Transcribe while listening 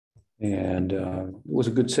And it was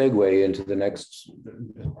a good segue into the next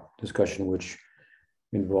discussion, which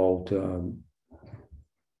involved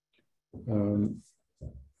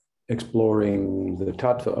exploring the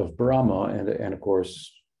tattva of Brahma, and of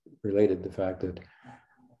course, related the fact that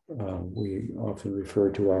we often refer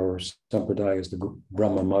to our sampradaya as the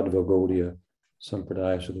Brahma Madhva Gaudiya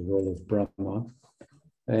sampradaya, so the role of Brahma.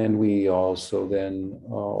 And we also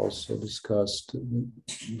discussed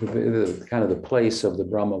the kind of the place of the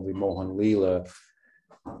Brahma Vimohan Leela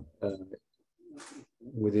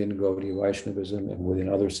within Gaudiya Vaishnavism and within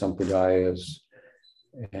other sampradayas,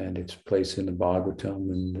 and its place in the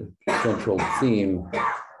Bhagavatam, and the central theme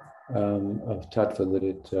of tattva that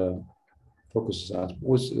it focuses on.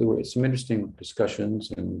 There were some interesting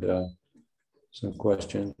discussions and some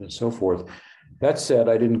questions and so forth. That said,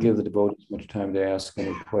 I didn't give the devotees much time to ask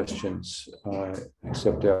any questions,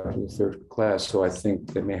 except after the third class. So I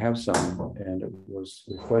think they may have some, and it was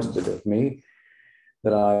requested of me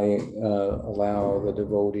that I allow the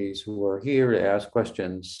devotees who are here to ask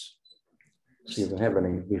questions, see if they have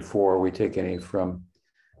any, before we take any from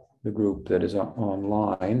the group that is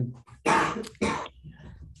online.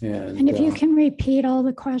 And if you can repeat all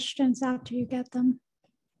the questions after you get them,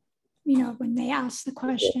 when they ask the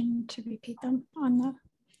question, to repeat them on the.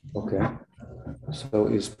 Okay. So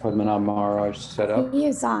is Padmanabh Maharaj set up? He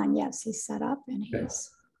is on, yes, he's set up and he's. Okay.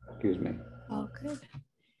 Excuse me. Oh, good.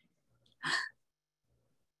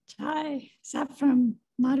 Jai, is that from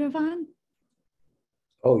Madhavan?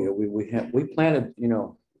 Oh yeah, we planted,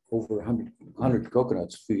 over 100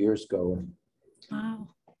 coconuts a few years ago, and wow,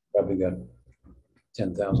 probably got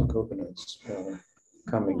 10,000 coconuts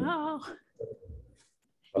coming. Wow.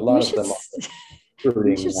 A lot of them are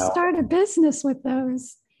we should start a business with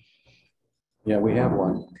those. Yeah, we have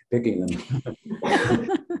one, picking them.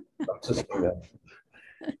 Just that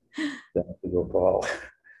Gopal,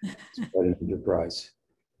 it's quite an enterprise.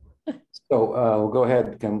 So we'll go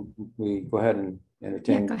ahead. Can we go ahead and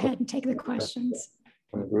entertain? Yeah, go ahead and take the questions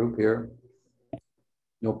from the group here.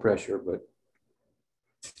 No pressure, but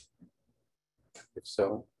if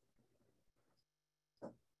so.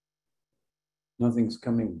 Nothing's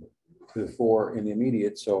coming to the fore in the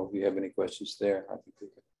immediate, so if you have any questions there, I think we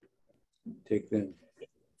can take them.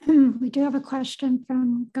 We do have a question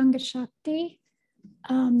from Ganga Shakti,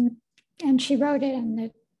 and she wrote it in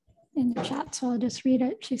the chat, so I'll just read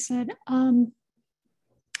it. She said, Srila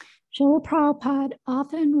Prabhupada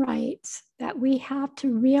often writes that we have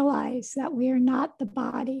to realize that we are not the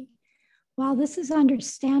body. While this is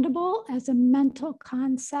understandable as a mental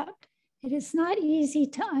concept, it is not easy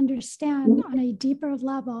to understand on a deeper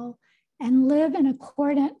level and live in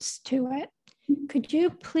accordance to it. Could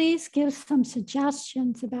you please give some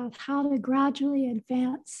suggestions about how to gradually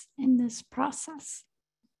advance in this process?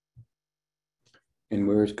 And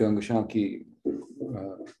where's Ganga Shakti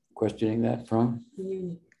questioning that from?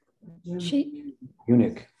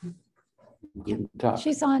 Eunuch.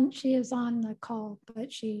 She is on the call,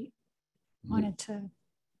 but she wanted to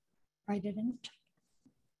write it in the chat.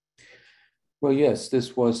 Well, yes,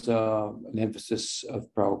 this was an emphasis of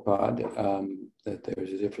Prabhupada, that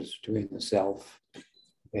there's a difference between the self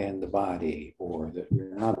and the body, or that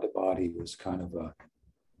we're not the body was kind of a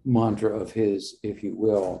mantra of his, if you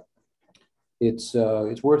will. It's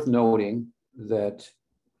worth noting that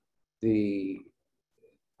the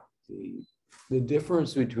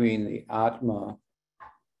difference between the Atma,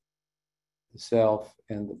 the self,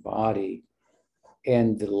 and the body,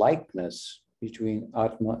 and the likeness between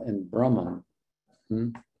Atma and Brahman,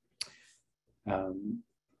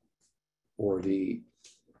 or the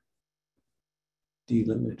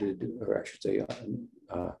delimited, or I should say,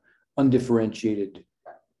 undifferentiated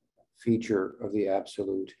feature of the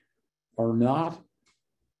Absolute, are not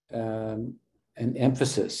an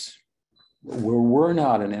emphasis. Were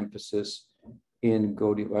not an emphasis in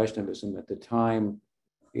Gaudiya Vaishnavism at the time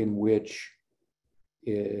in which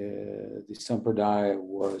the Sampradaya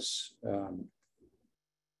was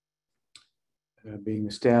being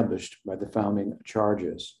established by the founding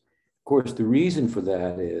Acharyas. Of course, the reason for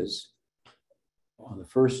that is, on the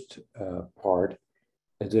first part,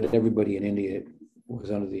 is that everybody in India was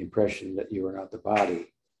under the impression that you are not the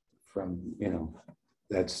body. From,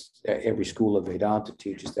 that's every school of Vedanta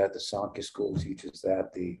teaches that, the Sankhya school teaches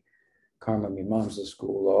that, the Karma Mimamsa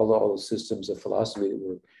school, all the systems of philosophy that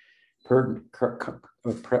were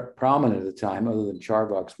prominent at the time, other than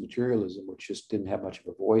Charvak's materialism, which just didn't have much of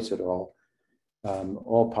a voice at all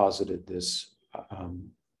posited this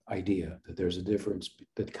idea that there's a difference,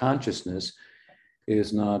 that consciousness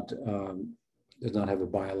does not have a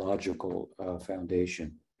biological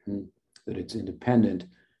foundation, that it's independent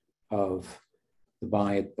of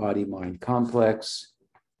the body-mind complex,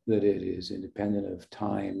 that it is independent of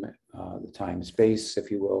time, the time-space, if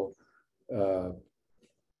you will,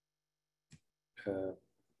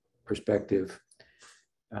 perspective.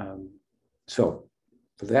 So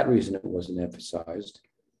for that reason, it wasn't emphasized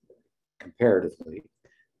comparatively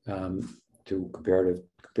compared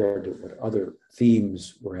to what other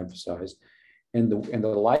themes were emphasized. And the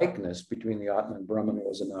likeness between the Atman and Brahman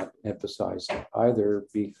was not emphasized either,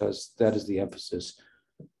 because that is the emphasis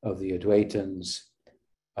of the Advaitins,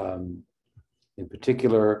 in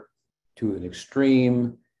particular, to an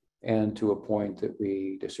extreme and to a point that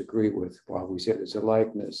we disagree with. While we say there's a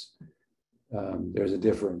likeness, there's a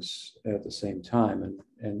difference at the same time,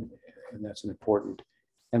 and that's an important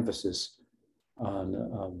emphasis on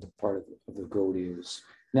the part of the Gaudiyas.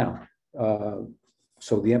 Now,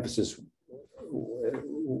 so the emphasis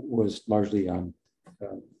was largely on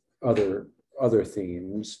other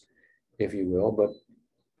themes, if you will, but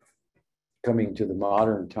coming to the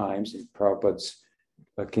modern times, in Prabhupada's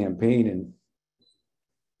campaign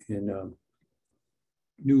in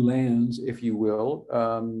New Lands, if you will,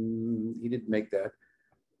 he didn't make that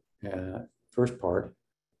first part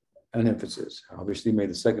an emphasis. Obviously, he made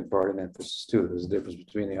the second part an emphasis too. There's a difference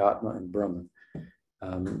between the Atma and Brahman,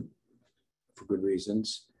 for good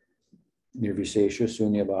reasons. Nirvisesha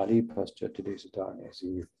Sunyavadi Paschatadesatani, as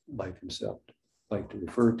he liked to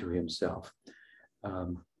refer to himself,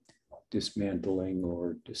 dismantling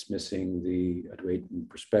or dismissing the Advaitin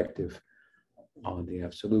perspective on the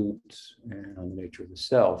absolute and on the nature of the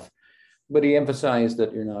self. But he emphasized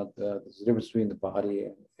that there's a difference between the body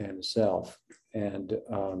and the self. And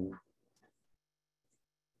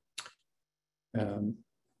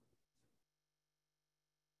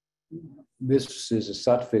this is a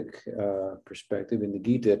sattvic perspective. In the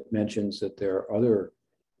Gita, it mentions that there are other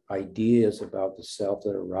ideas about the self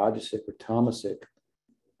that are rajasic or tamasic.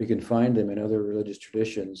 We can find them in other religious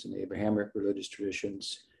traditions, in the Abrahamic religious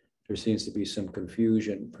traditions. There seems to be some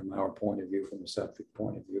confusion from our point of view, from the sattvic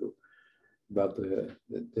point of view, about the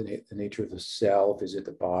nature of the self. Is it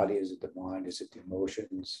the body? Is it the mind? Is it the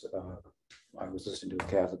emotions? I was listening to a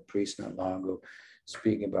Catholic priest not long ago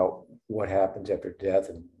speaking about what happens after death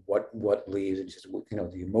and what leaves. And he says,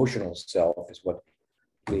 the emotional self is what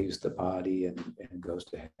leaves the body and goes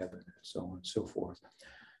to heaven, and so on and so forth.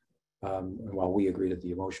 And while we agree that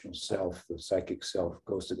the emotional self, the psychic self,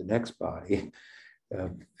 goes to the next body,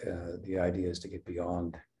 the idea is to get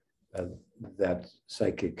beyond that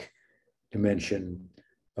psychic dimension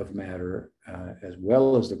of matter, as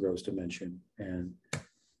well as the gross dimension, and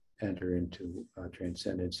enter into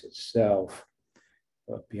transcendence itself,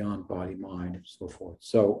 beyond body, mind, and so forth.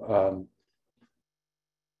 So,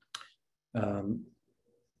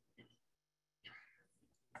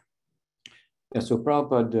 so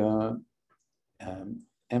Prabhupada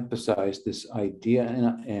emphasized this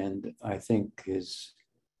idea, and I think his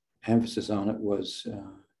emphasis on it was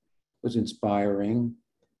inspiring,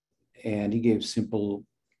 and he gave simple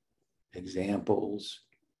examples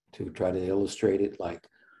to try to illustrate it. Like,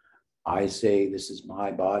 I say this is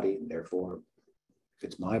my body, and therefore, if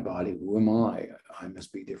it's my body, who am I? I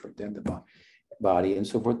must be different than the body, and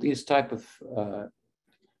so forth. These type of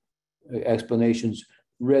explanations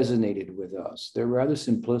resonated with us. They're rather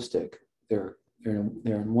simplistic. They're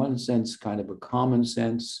in one sense kind of a common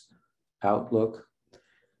sense outlook,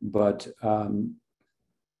 but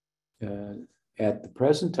at the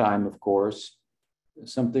present time, of course,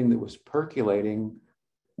 something that was percolating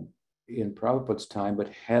in Prabhupada's time but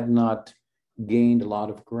had not gained a lot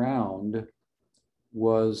of ground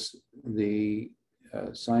was the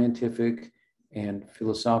scientifically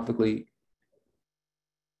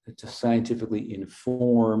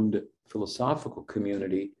informed philosophical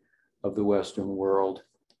community of the Western world.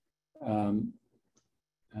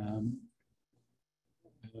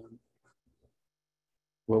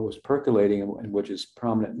 What was percolating and which is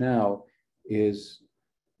prominent now is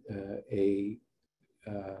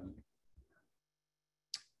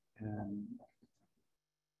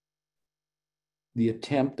the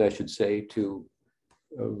attempt, I should say, to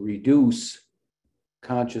reduce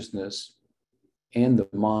consciousness and the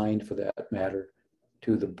mind, for that matter,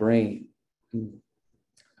 to the brain,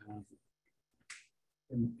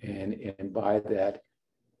 and by that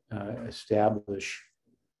establish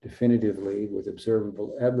definitively with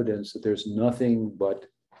observable evidence that there's nothing but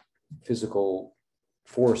physical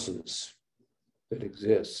forces that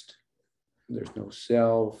exist. There's no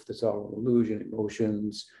self, that's all an illusion,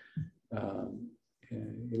 emotions,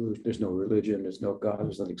 there's no religion, there's no God,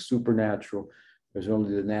 there's nothing supernatural. There's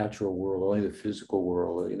only the natural world, only the physical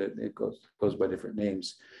world. It goes by different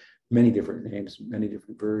names, many different names, many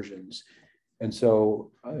different versions. And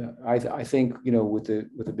so I think, you know, with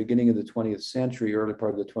the beginning of the 20th century, early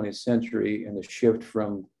part of the 20th century, and the shift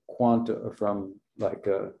from like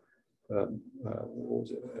what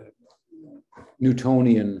was it,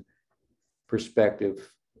 Newtonian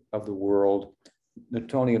perspective of the world.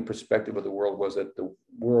 Newtonian perspective of the world was that the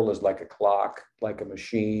world is like a clock, like a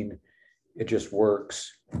machine. It just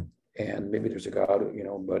works. And maybe there's a God, you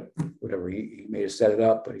know, but whatever, he may have set it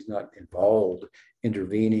up, but he's not involved,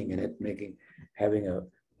 intervening in it, having a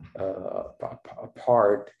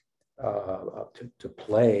part to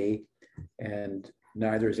play. And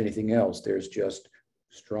neither is anything else. There's just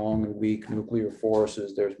strong and weak nuclear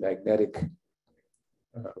forces. There's magnetic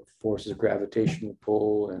forces, gravitational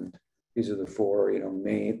pull, and these are the four, you know,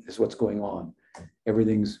 main. This is what's going on.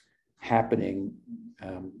 Everything's happening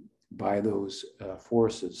by those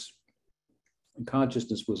forces. And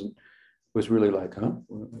consciousness was really like, huh?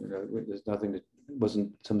 There's nothing that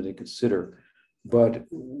wasn't something to consider. But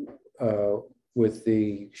with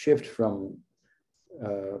the shift from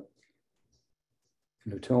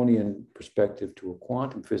Newtonian perspective to a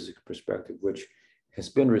quantum physics perspective, which has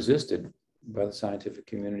been resisted by the scientific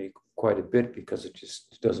community quite a bit because it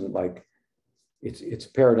just doesn't like, it's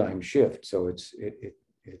a paradigm shift. So it's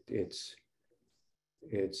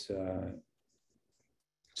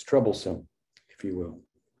troublesome, if you will.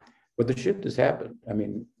 But the shift has happened. I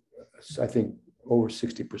mean, I think over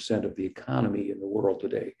 60% of the economy in the world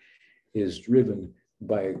today is driven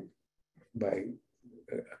by a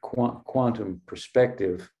quantum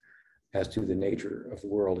perspective as to the nature of the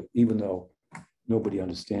world, even though nobody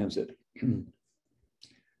understands it.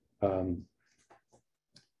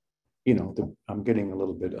 You know, I'm getting a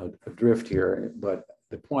little bit adrift here, but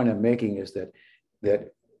the point I'm making is that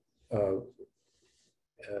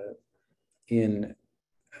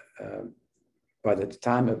by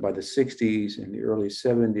the 60s and the early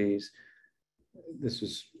 70s, this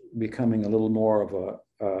was becoming a little more of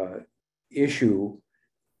a issue.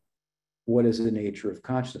 What is the nature of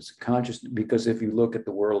consciousness? Because if you look at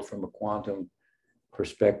the world from a quantum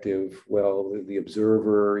perspective, well, the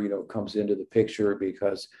observer, you know, comes into the picture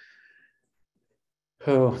because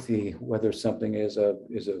whether something is a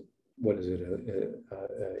what is it,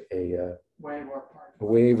 a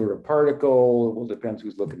wave or a particle, well, depends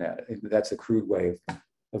who's looking at it. That's a crude way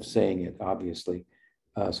of saying it, obviously.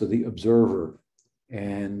 So the observer.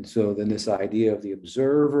 And so then this idea of the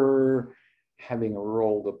observer having a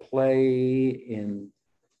role to play and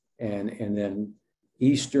then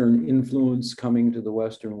Eastern influence coming to the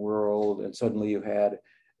Western world. And suddenly you had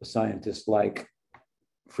a scientist like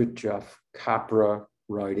Fritjof Capra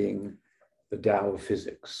writing the Tao of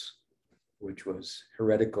Physics, which was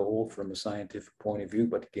heretical from a scientific point of view,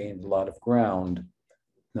 but gained a lot of ground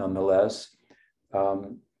nonetheless.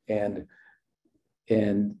 And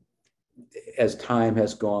as time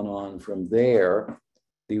has gone on from there,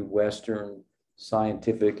 the Western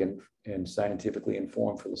scientific and scientifically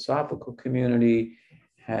informed philosophical community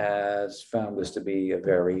has found this to be a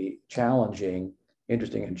very interesting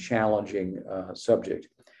and challenging subject.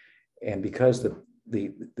 And because the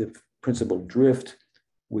principal drift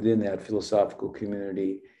within that philosophical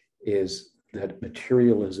community is that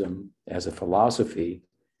materialism as a philosophy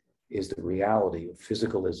is the reality of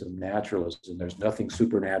physicalism, naturalism. There's nothing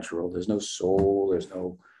supernatural. There's no soul. There's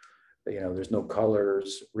no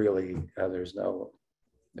colors really. There's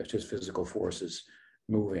just physical forces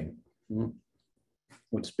moving.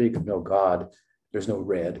 When speak of no God, there's no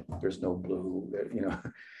red. There's no blue. You know,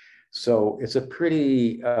 so it's a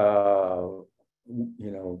pretty flat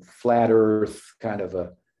Earth kind of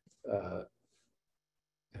a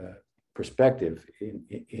perspective,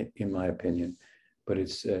 in my opinion. But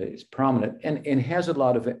it's prominent and has a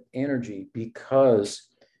lot of energy because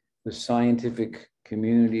the scientific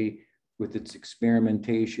community, with its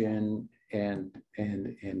experimentation and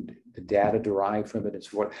the data derived from it and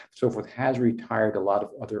so forth, has retired a lot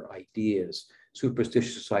of other ideas,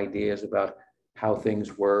 superstitious ideas about how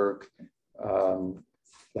things work.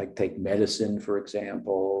 Like take medicine, for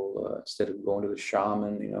example, instead of going to the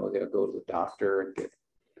shaman, they'll go to the doctor and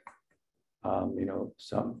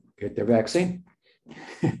get their vaccine.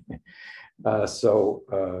 So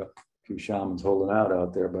a few shamans holding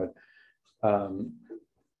out there, but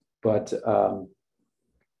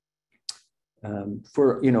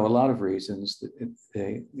for a lot of reasons,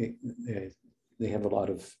 they have a lot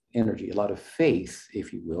of energy, a lot of faith,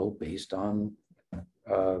 if you will, based on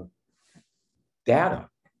data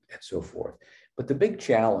and so forth. But the big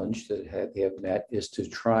challenge that they have met is to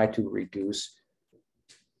try to reduce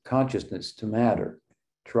consciousness to matter,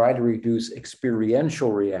 try to reduce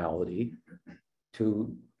experiential reality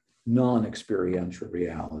to non-experiential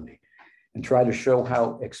reality. and try to show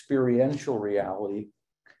how experiential reality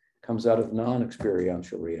comes out of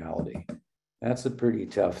non-experiential reality. That's a pretty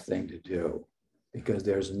tough thing to do, because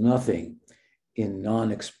there's nothing in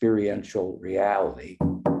non-experiential reality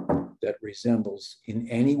that resembles in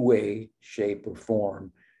any way, shape, or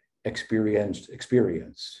form experienced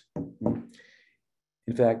experience.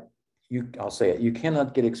 In fact, I'll say it, you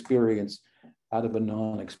cannot get experience out of a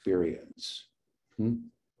non-experience.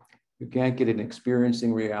 You can't get an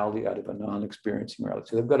experiencing reality out of a non-experiencing reality.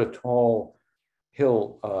 So they've got a tall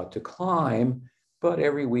hill to climb, but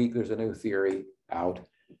every week there's a new theory out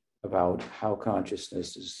about how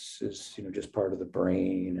consciousness is just part of the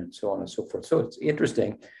brain and so on and so forth. So it's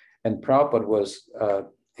interesting. And Prabhupada was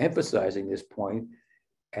emphasizing this point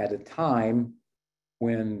at a time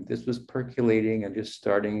when this was percolating and just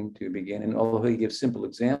starting to begin. And although he gives simple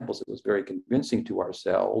examples, it was very convincing to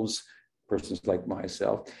ourselves, persons like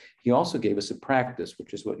myself. He also gave us a practice,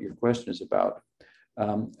 which is what your question is about,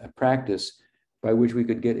 a practice by which we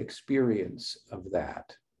could get experience of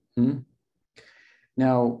that.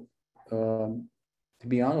 Now, to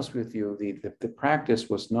be honest with you, the practice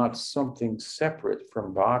was not something separate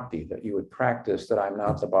from bhakti, that you would practice that I'm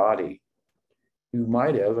not the body. You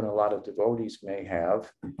might have, and a lot of devotees may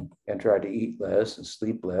have, and try to eat less and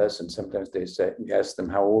sleep less. And sometimes they say, you ask them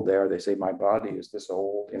how old they are, they say, my body is this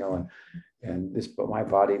old, and this, but my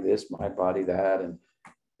body this, my body that. And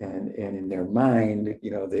in their mind, they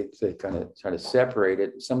kind of try to separate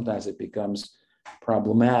it. Sometimes it becomes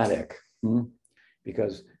problematic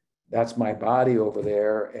because that's my body over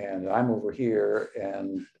there and I'm over here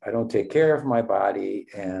and I don't take care of my body.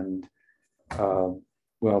 And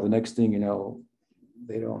well, the next thing you know,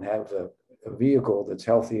 they don't have a vehicle that's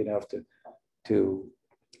healthy enough for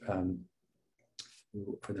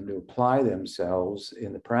them to apply themselves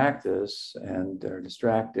in the practice, and they're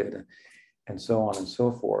distracted and so on and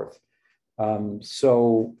so forth.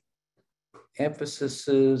 So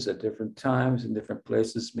emphases at different times in different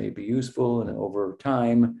places may be useful, and over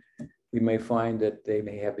time, we may find that they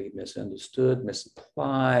may have been misunderstood,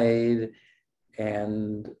 misapplied,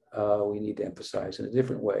 and we need to emphasize in a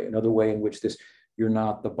different way. Another way in which this "you're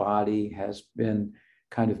not the body" has been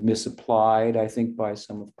kind of misapplied, I think, by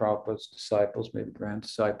some of Prabhupada's disciples, maybe grand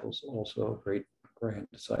disciples, also great grand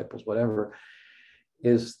disciples, whatever,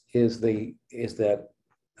 is that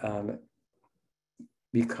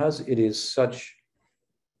because it is such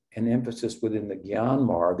an emphasis within the Gyan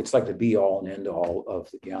Marg, it's like the be all and end all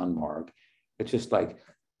of the Gyan Marg. It's just like,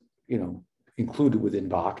 included within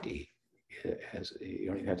bhakti, as you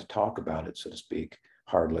don't even have to talk about it, so to speak,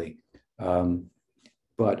 hardly.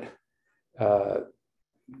 But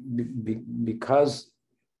because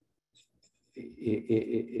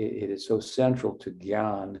it is so central to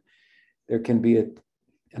Gyan, there can be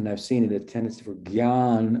and I've seen it, a tendency for a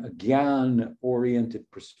Gyan-oriented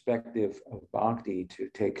perspective of bhakti to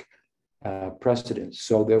take precedence.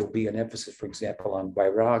 So there will be an emphasis, for example, on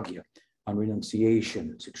vairagya, on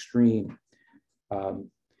renunciation. It's extreme.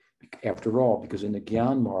 After all, because in the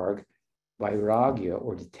Gyan Marg, vairagya,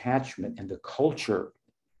 or detachment, and the culture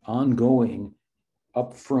ongoing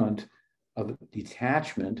upfront of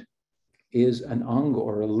detachment is an anga,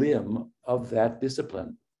 or a limb of that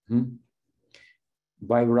discipline.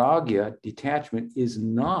 Vairagya, detachment, is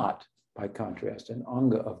not, by contrast, an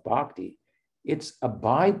anga of bhakti. It's a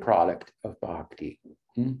byproduct of bhakti.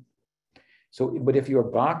 So, but if your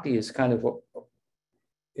bhakti is kind of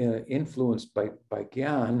influenced by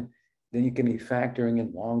Gyan, then you can be factoring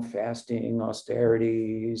in long fasting,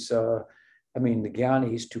 austerities. The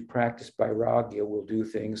Gyanis, to practice vairagya, will do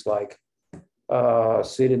things like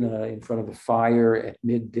sit in front of a fire at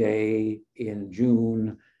midday in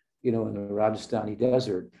June, in the Rajasthani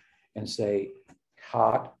desert, and say,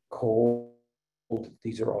 hot, cold,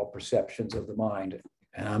 these are all perceptions of the mind,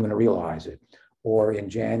 and I'm going to realize it. Or in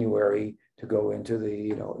January, to go into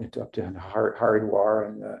the, up to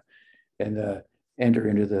Haridwar and enter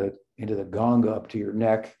into the Ganga up to your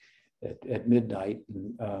neck at midnight.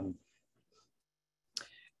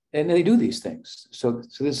 And they do these things. So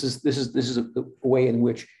this is a way in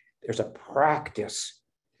which there's a practice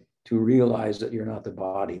to realize that you're not the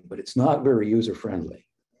body, but it's not very user-friendly.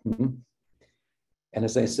 And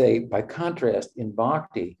as I say, by contrast, in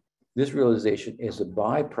bhakti, this realization is a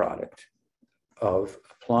byproduct of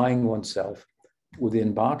applying oneself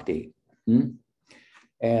within bhakti.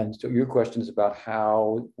 And so your question is about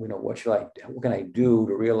how, what can I do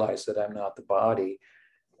to realize that I'm not the body?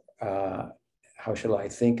 How shall I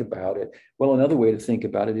think about it? Well, another way to think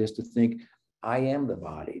about it is to think, I am the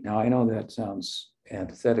body. Now, I know that sounds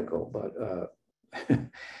antithetical,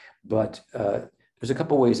 but there's a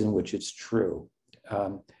couple ways in which it's true.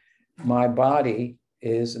 my body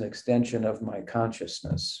is an extension of my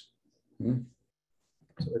consciousness.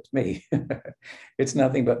 So it's me. It's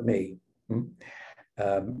nothing but me.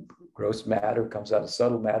 Gross matter comes out of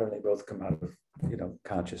subtle matter, and they both come out of,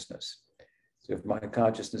 consciousness. So if my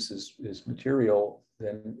consciousness is material,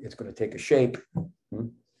 then it's going to take a shape,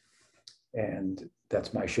 and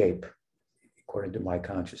that's my shape, according to my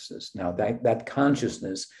consciousness. Now, that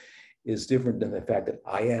consciousness is different than the fact that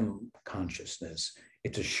I am consciousness.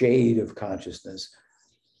 It's a shade of consciousness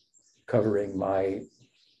covering my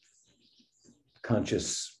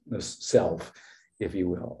consciousness self, if you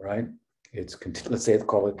will, right? It's, let's say,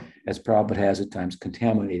 call it, as Prabhupada has at times,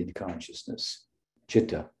 contaminated consciousness,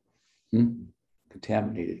 chitta,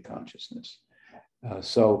 contaminated consciousness.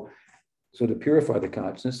 So to purify the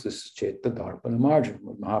consciousness, this is Chitta Darpana Marjana,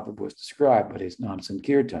 what Mahaprabhu has described, but his Nam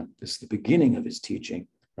Sankirtan. This is the beginning of his teaching,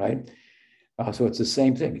 right? So it's the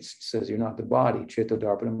same thing. It says you're not the body, Chitta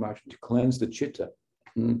Darpana Marjana, to cleanse the chitta,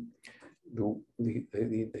 the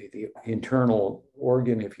internal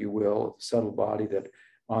organ, if you will, the subtle body that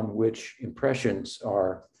on which impressions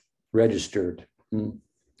are registered,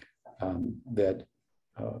 that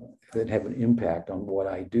have an impact on what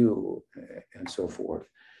I do, and so forth.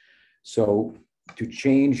 So to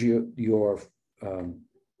change your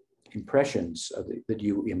impressions that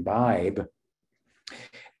you imbibe,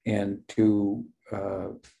 and to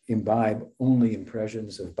imbibe only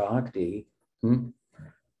impressions of bhakti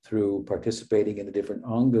through participating in the different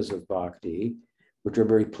angas of bhakti, which are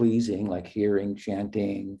very pleasing, like hearing,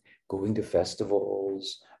 chanting, going to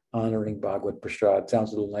festivals, honoring Bhagavad Prasad.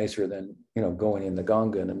 Sounds a little nicer than going in the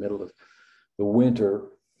Ganga in the middle of the winter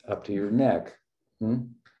up to your neck. To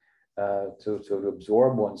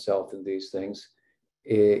absorb oneself in these things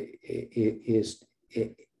is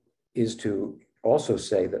to also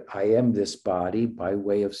say that I am this body, by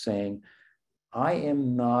way of saying I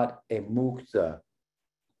am not a mukta,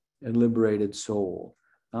 a liberated soul.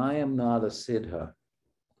 I am not a siddha,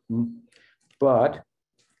 but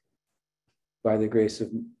by the grace of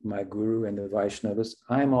my guru and the Vaishnavas,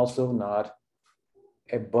 I'm also not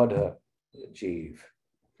a buddha jeev,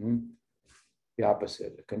 the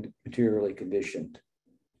opposite, materially conditioned.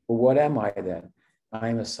 Well, what am I then?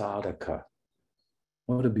 I'm a sadhaka.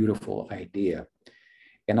 What a beautiful idea.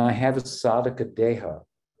 And I have a sadhaka deha.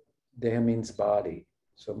 Deha means body.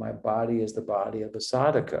 So my body is the body of a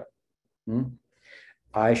sadhaka.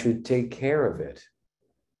 I should take care of it.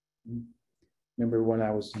 Remember when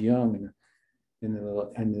I was young in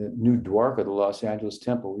the New Dwarka, the Los Angeles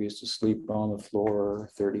temple, we used to sleep on the floor,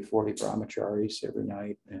 30, 40 brahmacharis every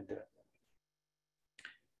night.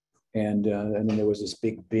 And then there was this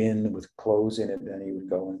big bin with clothes in it. And then you would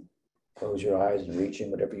go and close your eyes and reach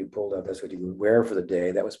in, whatever you pulled out, that's what you would wear for the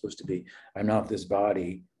day. That was supposed to be, I'm not this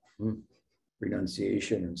body,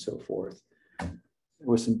 renunciation and so forth. There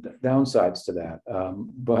were some downsides to that.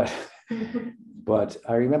 But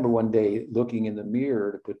I remember one day looking in the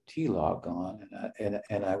mirror to put tilak on,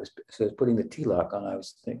 and I was putting the tilak on. I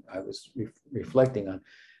was reflecting on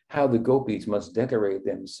how the gopis must decorate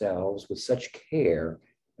themselves with such care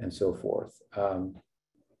and so forth,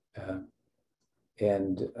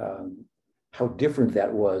 and how different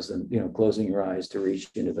that was than closing your eyes to reach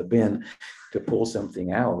into the bin to pull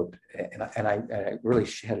something out. And I really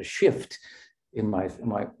had a shift in my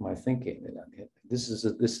thinking. This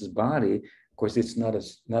is body. Of course, it's not a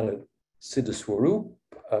Siddha Swarup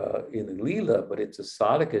in the Leela, but it's a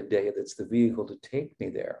Sadhaka Deha that's the vehicle to take me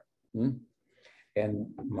there.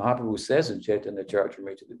 And Mahaprabhu says in Chaitanya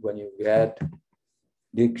Charitamrita that when you get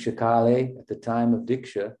Diksha Kale, at the time of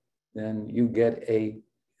Diksha, then you get a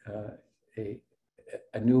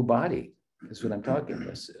new body. That's what I'm talking about,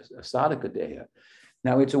 a Sadhaka Deha.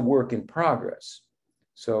 Now it's a work in progress.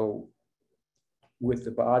 So with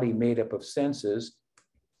the body made up of senses,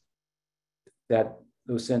 that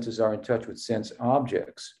those senses are in touch with sense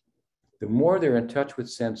objects. The more they're in touch with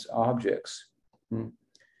sense objects, in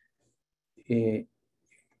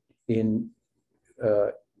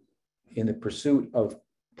the pursuit of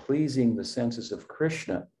pleasing the senses of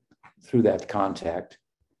Krishna through that contact,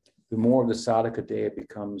 the more the Sadhaka Deha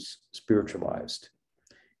becomes spiritualized.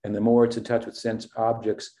 And the more it's in touch with sense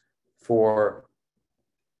objects for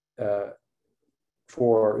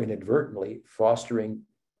inadvertently fostering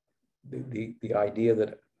the idea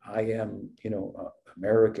that I am,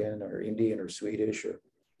 American or Indian or Swedish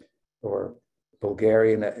or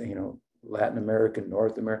Bulgarian, Latin American,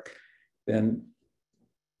 North American, then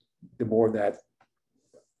the more that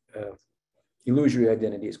illusory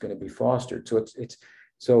identity is going to be fostered. So it's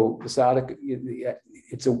So the sadhaka,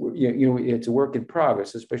 it's a work in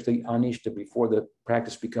progress, especially anishta, before the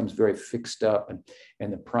practice becomes very fixed up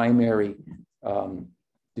and the primary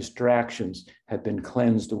distractions have been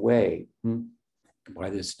cleansed away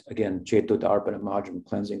by this, again, ceto darpana majjhima,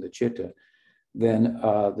 cleansing the chitta. Then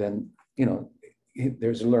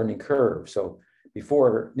there's a learning curve. So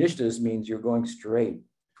before, nishtas means you're going straight.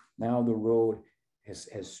 Now the road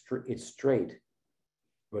it's straight,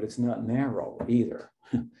 but it's not narrow either.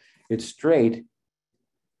 It's straight,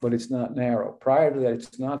 but it's not narrow. Prior to that,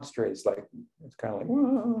 it's not straight. It's kind of like,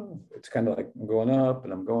 whoa. It's kind of like I'm going up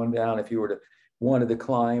and I'm going down. If you wanted to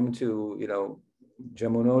climb to,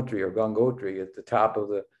 Yamunotri or Gangotri at the top of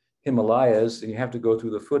the Himalayas, and you have to go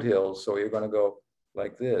through the foothills. So you're going to go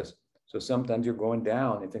like this. So sometimes you're going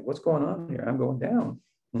down. You think, what's going on here? I'm going down.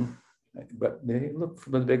 But they look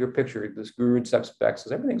from the bigger picture. This guru steps back,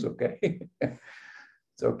 says everything's okay.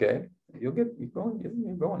 It's okay. You're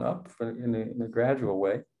going up in a gradual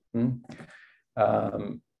way. And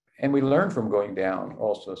we learn from going down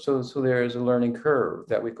also. So there is a learning curve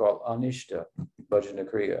that we call anishta bhajana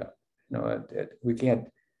kriya. We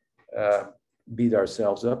can't beat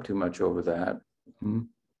ourselves up too much over that.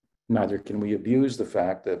 Neither can we abuse the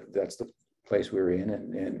fact that that's the place we're in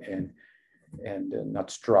and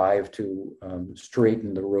not strive to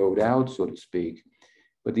straighten the road out, so to speak.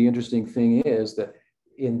 But the interesting thing is that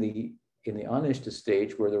in the anishta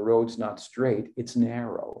stage, where the road's not straight, it's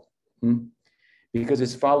narrow, because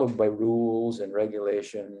it's followed by rules and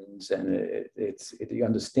regulations, and the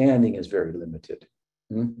understanding is very limited.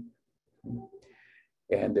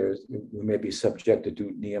 And we may be subjected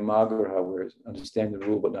to niyamagraha, where it's understanding the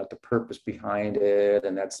rule but not the purpose behind it,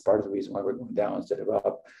 and that's part of the reason why we're going down instead of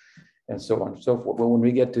up, and so on and so forth. But when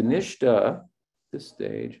we get to nishta, this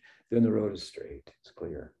stage, then the road is straight, it's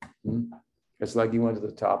clear. It's like you went to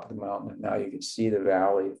the top of the mountain and now you can see the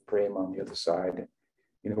valley of prema on the other side.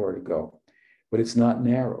 You know where to go. But it's not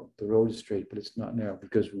narrow. The road is straight, but it's not narrow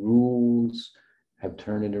because rules have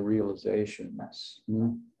turned into realizations.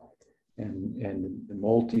 And the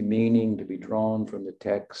multi-meaning to be drawn from the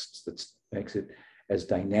text that makes it as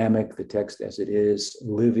dynamic, the text as it is,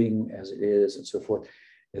 living as it is, and so forth,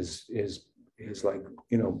 is like,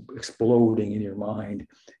 exploding in your mind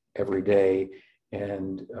every day.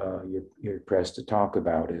 And you're pressed to talk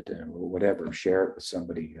about it or whatever, share it with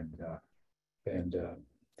somebody, and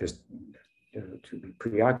just to be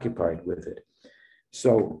preoccupied with it.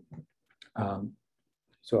 So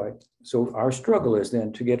our struggle is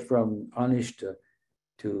then to get from anishta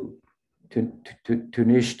to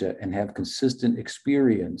nishta and have consistent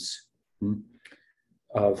experience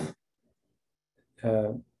of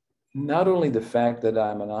not only the fact that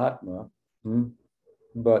I'm an atma,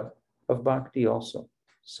 but of bhakti also.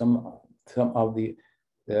 Some of the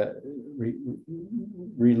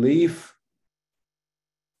relief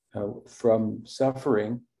from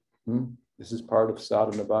suffering. This is part of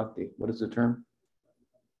sadhana bhakti. What is the term?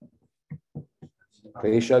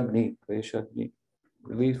 Kleshagni,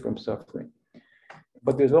 relief from suffering.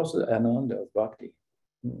 But there's also ananda of bhakti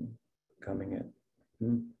coming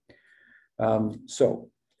in. So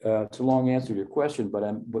it's a long answer to your question, but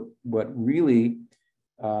what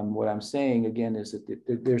I'm saying again is that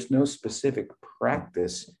there's no specific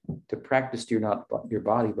practice to your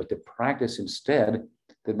body, but to practice instead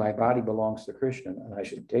that my body belongs to Krishna and I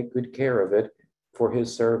should take good care of it for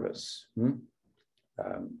his service.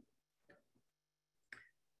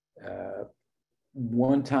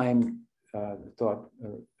 One time, an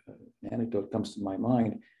anecdote comes to my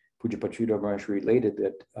mind. Pujapad Sridhar Maharaj related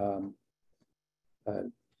that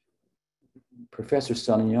Professor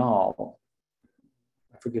Sanyal,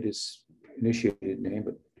 I forget his initiated name,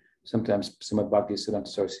 but sometimes some of Bhaktisiddhanta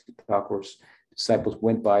Saraswati Thakur's disciples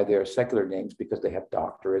went by their secular names because they have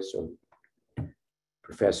doctorates or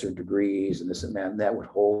professor degrees and this and that, and that would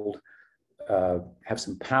have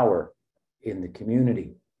some power in the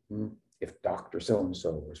community. If Dr.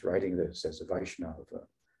 So-and-so was writing this as a Vaishnava,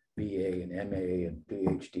 BA and MA and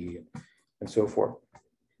PhD and so forth.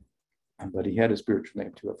 But he had a spiritual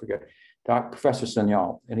name too, I forget. Professor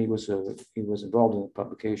Sanyal, and he was involved in the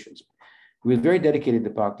publications. He was very dedicated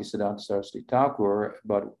to Bhaktisiddhanta Saraswati Thakur,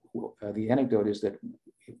 but the anecdote is that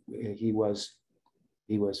he was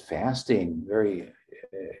fasting very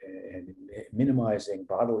and minimizing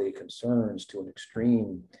bodily concerns to an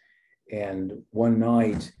extreme. And one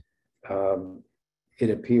night, it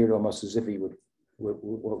appeared almost as if he would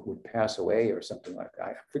pass away or something like that.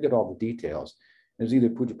 I forget all the details. It was either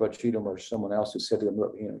Pujapad Sridhar or someone else who said to him,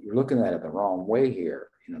 "Look, you're looking at it the wrong way here.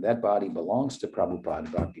 That body belongs to Prabhupada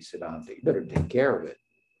Bhaktisiddhanta. You better take care of it.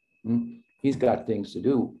 He's got things to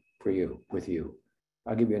do with you.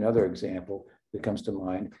 I'll give you another example that comes to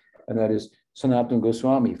mind, and that is Sanatana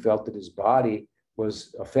Goswami felt that his body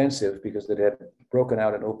was offensive because it had broken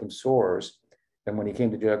out in open sores. And when he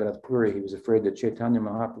came to Jagannath Puri, he was afraid that Chaitanya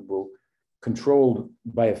Mahaprabhu, controlled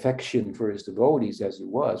by affection for his devotees as he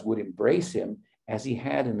was, would embrace him as he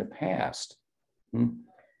had in the past.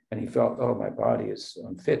 And he felt, oh, my body is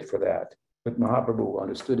unfit for that. But Mahaprabhu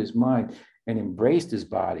understood his mind and embraced his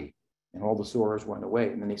body, and all the sores went away.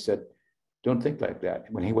 And then he said, don't think like that.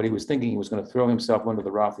 What he was thinking, he was going to throw himself under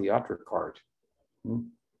the Rath Yatra cart.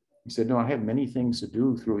 He said, no, I have many things to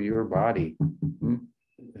do through your body.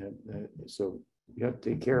 So you have to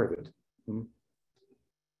take care of it.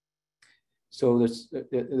 So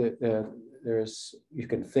there's you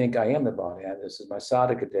can think, I am the body. This is my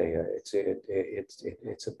sadhaka deha.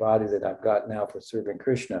 It's a body that I've got now for serving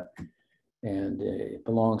Krishna, and it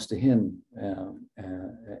belongs to him,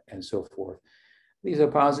 and so forth. These are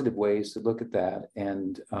positive ways to look at that,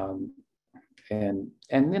 and then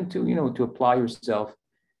to apply yourself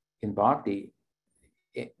in bhakti,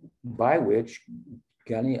 by which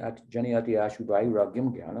Janiyati Ashubhai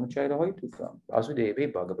Ragyam Gyanam Chaitahaitukam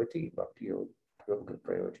Vasudeve Bhagavati Bhakti Yoga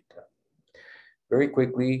Prayojita. Very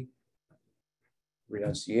quickly,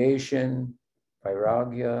 renunciation,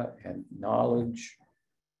 vairagya, and knowledge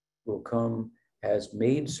will come as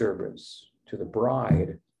maidservants to the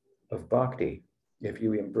bride of bhakti. If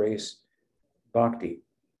you embrace bhakti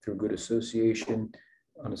through good association,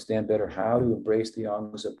 understand better how to embrace the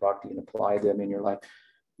angas of bhakti and apply them in your life.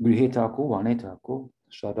 It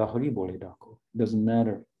doesn't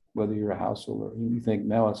matter whether you're a householder. You think,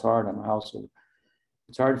 no, it's hard, I'm a householder.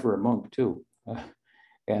 It's hard for a monk too. But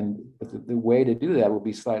the way to do that will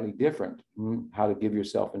be slightly different. How to give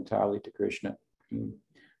yourself entirely to Krishna.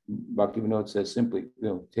 Bhaktivinoda says simply,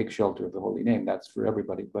 take shelter of the holy name. That's for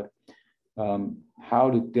everybody. But how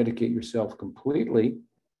to dedicate yourself completely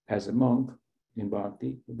as a monk in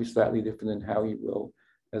bhakti will be slightly different than how you will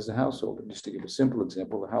as a householder. Just to give a simple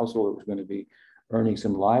example, the householder was going to be earning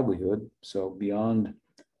some livelihood, so beyond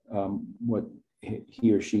what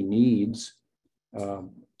he or she needs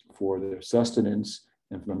for their sustenance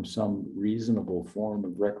and from some reasonable form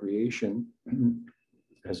of recreation,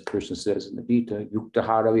 as Krishna says in the Gita, yukta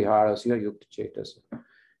hara viharasya yukta chetasya.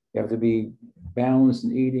 You have to be balanced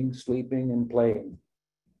in eating, sleeping, and playing.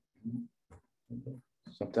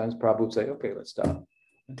 Sometimes Prabhupada would say, okay, let's stop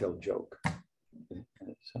and tell a joke.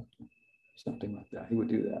 Something like that. He would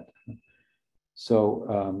do that. So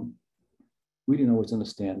we didn't always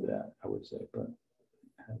understand that, I would say, but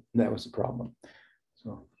that was the problem.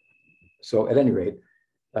 So at any rate,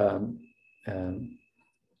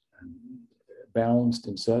 balanced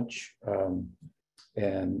and such,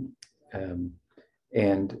 and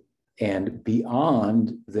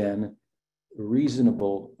beyond then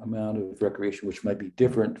reasonable amount of recreation, which might be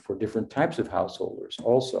different for different types of householders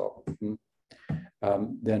also.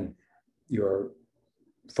 Then your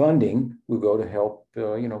funding will go to help,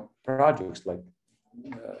 projects like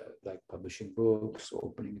publishing books,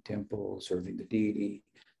 opening a temple, serving the deity.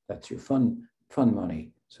 That's your fun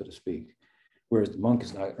money, so to speak. Whereas the monk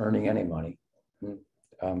is not earning any money.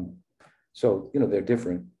 So they're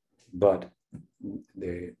different, but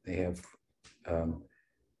they have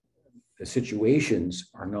the situations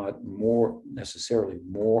are not necessarily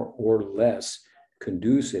more or less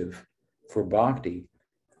conducive for bhakti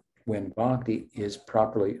when bhakti is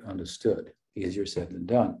properly understood. Easier said than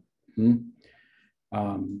done.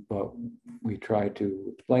 But we try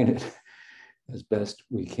to explain it as best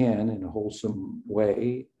we can in a wholesome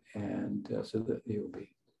way, and so that you'll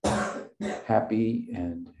be happy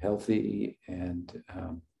and healthy and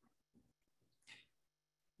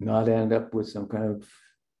not end up with some kind of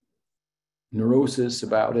neurosis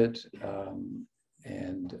about it,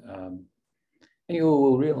 and you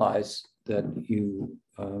will realize that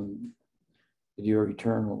you're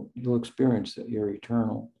eternal. You'll experience that you're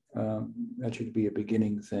eternal. That should be a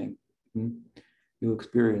beginning thing. You'll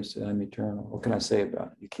experience that I'm eternal. What can I say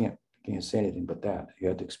about it? You can't say anything but that. You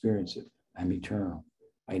have to experience it. I'm eternal.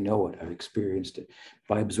 I know it. I've experienced it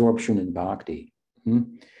by absorption in bhakti.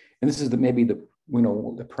 And this is maybe the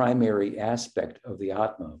primary aspect of the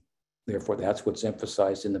Atma. Therefore, that's what's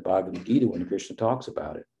emphasized in the Bhagavad Gita when Krishna talks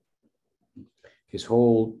about it. His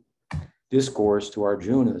whole discourse to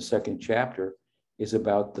Arjuna in the second chapter is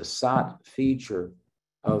about the Sat feature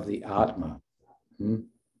of the Atma,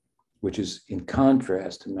 which is in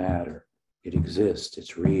contrast to matter. It exists,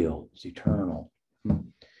 it's real, it's eternal.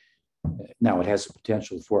 Now, it has the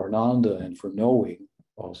potential for Ananda and for knowing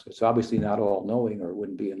also. It's obviously not all knowing, or it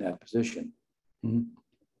wouldn't be in that position.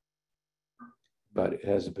 But it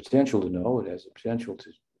has the potential to know, it has the potential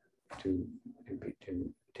to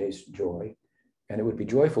taste joy. And it would be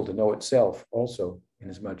joyful to know itself also, in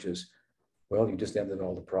as much as, well, you just ended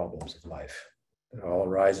all the problems of life. They're all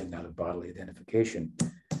arising out of bodily identification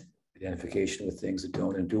with things that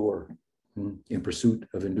don't endure, in pursuit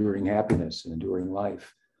of enduring happiness and enduring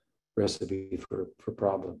life. Recipe for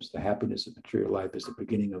problems. The happiness of material life is the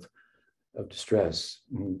beginning of distress.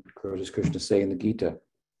 What does Krishna say in the Gita?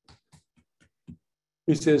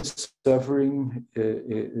 He says, suffering,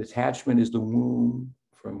 attachment is the womb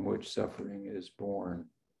from which suffering is born.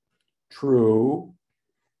 True,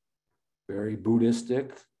 very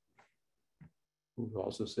Buddhistic, who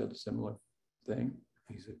also said a similar thing.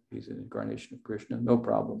 He's an incarnation of Krishna, no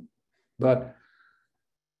problem. But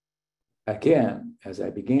again, as I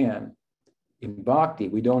began, in bhakti,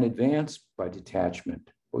 we don't advance by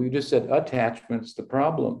detachment. Well, you just said attachment's the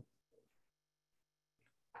problem.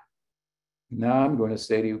 Now I'm going to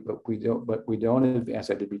say to you, but we don't advance,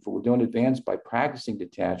 I did before, we don't advance by practicing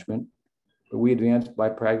detachment, but we advance by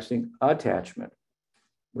practicing attachment.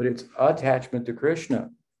 But it's attachment to Krishna,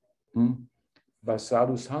 by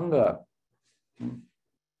sadhu sangha.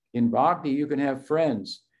 In bhakti, you can have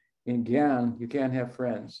friends. In Gyan, you can't have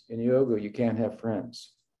friends. In yoga, you can't have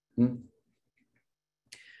friends.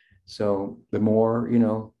 So the more,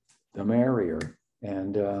 the merrier,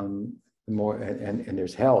 and the more, and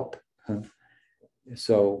there's help.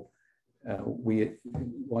 So we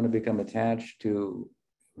want to become attached to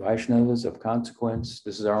Vaishnavas of consequence.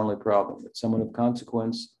 This is our only problem. That someone of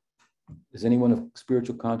consequence, is anyone of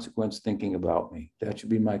spiritual consequence thinking about me? That should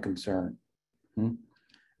be my concern.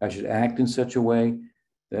 I should act in such a way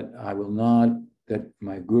that that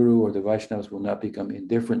my guru or the Vaishnavas will not become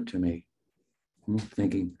indifferent to me,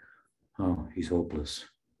 thinking, oh, he's hopeless.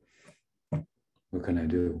 What can I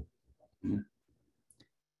do?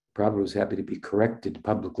 Prabhupada was happy to be corrected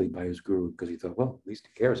publicly by his guru because he thought, well, at least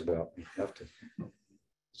he cares about me. I have to.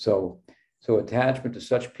 So attachment to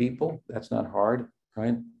such people, that's not hard,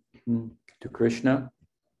 right? To Krishna,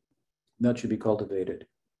 that should be cultivated.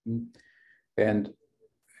 And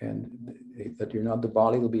that you're not the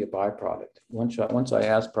body will be a byproduct. Once I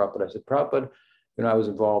asked Prabhupada, I said, Prabhupada, I was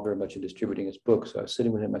involved very much in distributing his books. So I was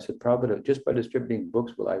sitting with him. I said, Prabhupada, just by distributing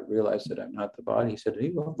books, will I realize that I'm not the body? He said,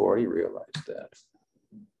 you have already realized that.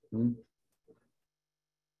 I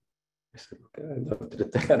said, okay, I looked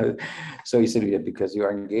at that. So he said, yeah, because you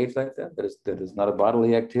are engaged like that, that is not a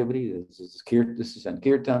bodily activity. This is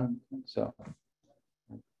Sankirtan. So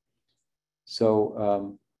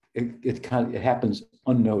it happens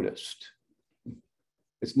unnoticed.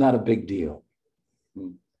 It's not a big deal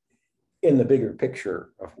in the bigger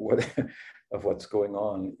picture of what's going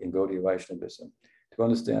on in Gaudiya Vaishnavism. To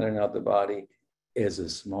understand or not the body is a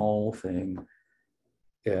small thing.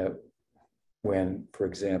 When, for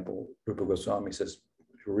example, Rupa Goswami says,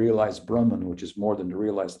 to realize Brahman, which is more than to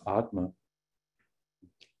realize Atma,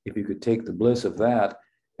 if you could take the bliss of that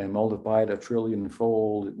and multiply it 1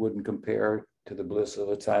 trillion-fold, it wouldn't compare to the bliss of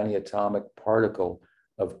a tiny atomic particle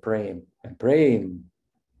of prem. And prem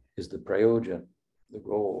is the prayojan, the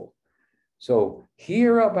goal. So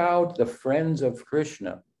hear about the friends of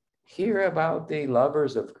Krishna. Hear about the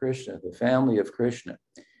lovers of Krishna, the family of Krishna,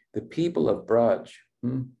 the people of Braj.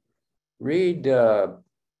 Read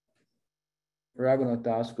Raghunath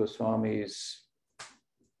Das Goswami's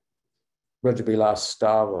Brajabilas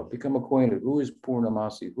Stava. Become acquainted. Who is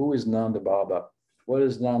Purnamasi? Who is Nanda Baba? What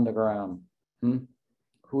is Nandagram?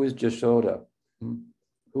 Who is Jashoda?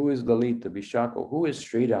 Who is Lalita Vishaka? Who is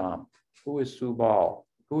Sridham? Who is Subal?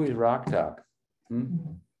 Who is Raktak?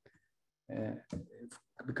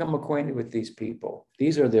 Become acquainted with these people.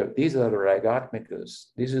 These are the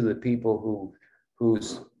Ragatmikas. These are the people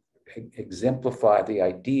who's exemplify the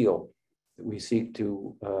ideal that we seek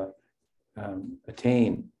to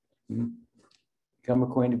attain. Become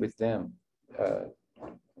acquainted with them and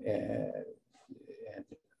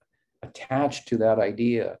attached to that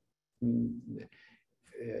idea,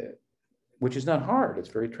 which is not hard. It's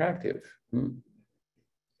very attractive.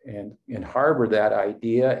 And harbor that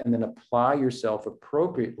idea and then apply yourself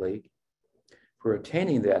appropriately for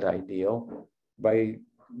attaining that ideal by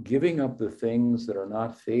giving up the things that are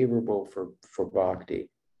not favorable for bhakti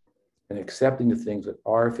and accepting the things that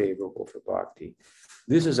are favorable for bhakti.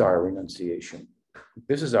 This is our renunciation.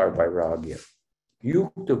 This is our vairagya,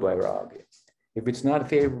 yukta vairagya. If it's not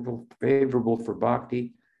favorable for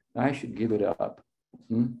bhakti, I should give it up.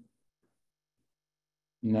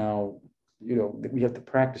 Now, we have to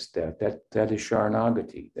practice that. That is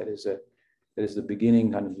Sharanagati. That is the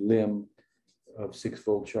beginning kind of limb of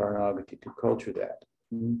sixfold Sharanagati, to culture that.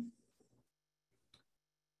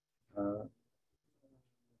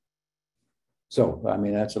 So, I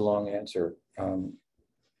mean, that's a long answer. And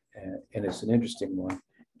it's an interesting one,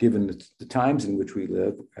 given the times in which we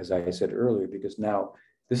live, as I said earlier, because now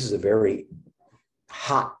this is a very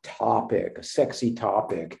hot topic, a sexy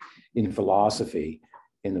topic in philosophy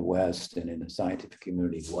in the West and in the scientific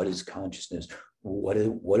community. What is consciousness?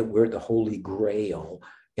 Where the holy grail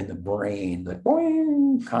in the brain, the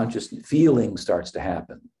boing, conscious feeling starts to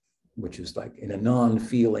happen, which is like in a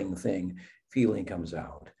non-feeling thing, feeling comes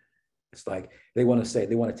out. It's like they want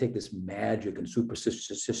to take this magic and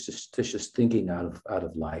superstitious thinking out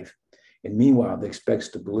of life. And meanwhile, they expect us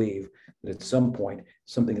to believe that at some point,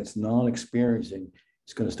 something that's non-experiencing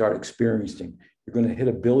is going to start experiencing. You're going to hit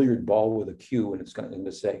a billiard ball with a cue and it's going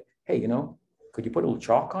to say, hey, you know, could you put a little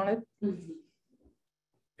chalk on it? Mm-hmm.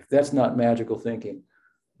 If that's not magical thinking,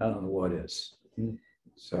 I don't know what is.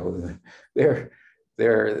 So they're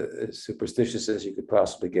as superstitious as you could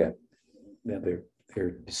possibly get. They're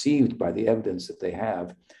deceived by the evidence that they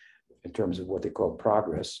have in terms of what they call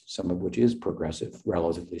progress, some of which is progressive,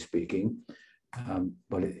 relatively speaking,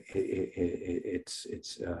 but it's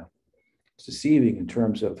deceiving in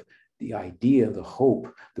terms of the idea, the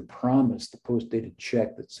hope, the promise, the post-dated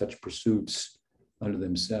check that such pursuits unto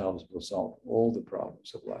themselves will solve all the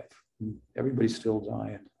problems of life. Everybody's still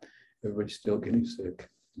dying. Everybody's still getting sick.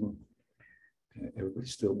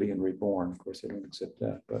 Everybody's still being reborn. Of course, I don't accept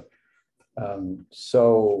that, but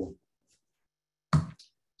so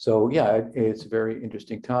yeah, it's a very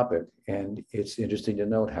interesting topic, and it's interesting to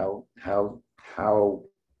note how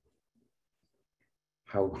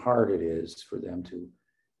hard it is for them to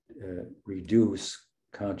reduce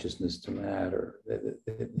consciousness to matter.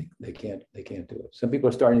 They can't do it. Some people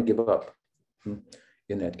are starting to give up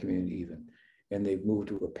in that community even, and they've moved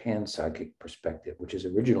to a panpsychic perspective, which is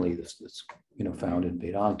originally this found in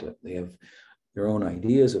Vedanta. They have their own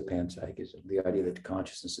ideas of panpsychism, the idea that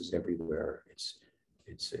consciousness is everywhere. It's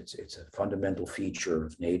a fundamental feature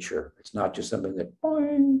of nature. It's not just something that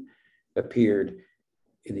boing, appeared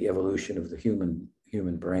in the evolution of the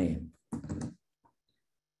human brain.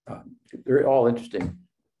 They're all interesting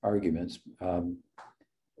arguments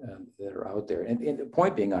that are out there. And the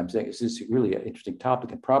point being, I'm saying, this is really an interesting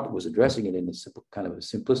topic, and Prabhupada was addressing it in a simple, kind of a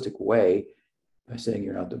simplistic way by saying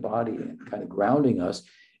you're not the body, and kind of grounding us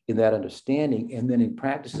in that understanding. And then in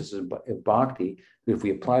practices of bhakti, if we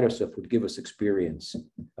applied ourselves, would give us experience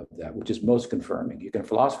of that, which is most confirming. You can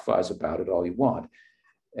philosophize about it all you want,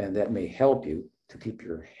 and that may help you to keep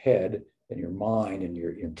your head and your mind and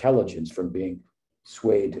your intelligence from being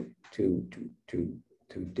swayed to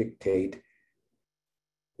dictate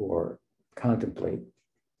or contemplate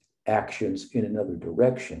actions in another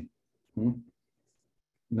direction.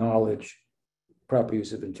 Knowledge, proper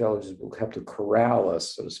use of intelligence will help to corral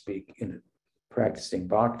us, so to speak, in practicing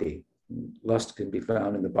bhakti. Lust can be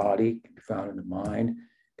found in the body, can be found in the mind,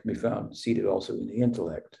 can be found seated also in the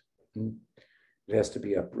intellect. It has to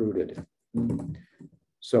be uprooted.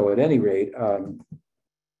 So at any rate,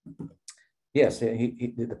 yes,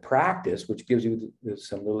 the practice, which gives you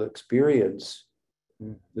some little experience,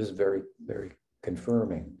 this is very, very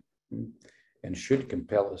confirming and should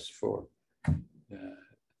compel us for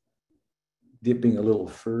dipping a little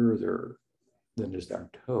further than just our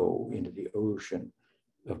toe into the ocean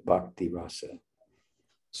of bhakti rasa.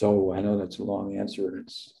 So I know that's a long answer, and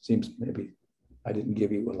it seems maybe I didn't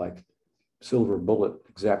give you a like silver bullet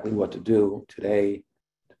exactly what to do today.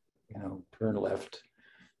 Turn left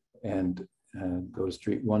and go to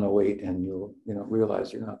Street 108, and you'll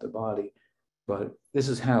realize you're not the body. But this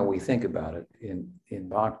is how we think about it in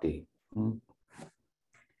bhakti.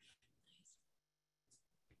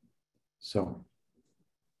 So,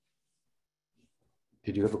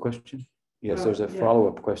 did you have a question? Yes, there's a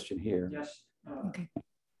follow-up question here. Yes. Okay.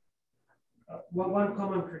 One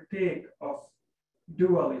common critique of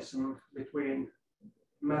dualism between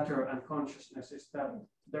matter and consciousness is that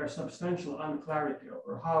there's substantial unclarity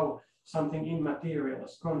over how something immaterial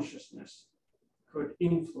as consciousness could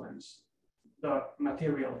influence the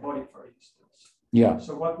material body, for instance. Yeah.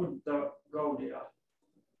 So what would the Gaudiya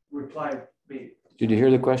reply be? Did you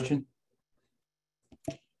hear the question?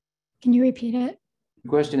 Can you repeat it? The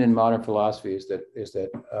question in modern philosophy is that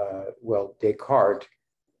well, Descartes,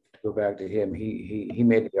 to go back to him, he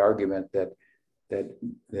made the argument that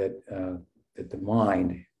the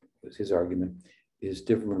mind, was his argument, is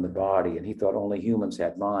different from the body, and he thought only humans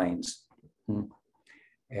had minds,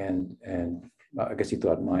 and I guess he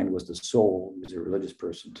thought mind was the soul. He was a religious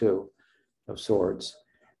person too, of sorts,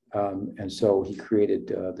 and so he created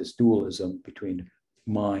this dualism between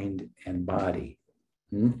mind and body.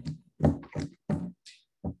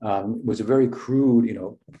 It was a very crude,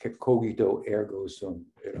 cogito ergo sum,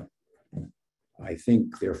 I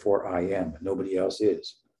think, therefore I am. Nobody else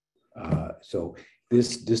is. So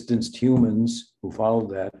this distanced humans who followed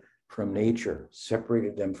that from nature,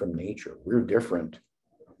 separated them from nature. We're different.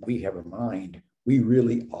 We have a mind. We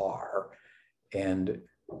really are. And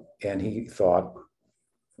he thought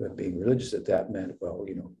that being religious at that meant, well,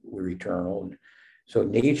 we're eternal. And so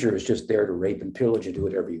nature is just there to rape and pillage and do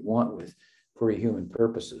whatever you want with for human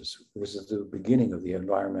purposes. This is the beginning of the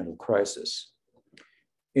environmental crisis.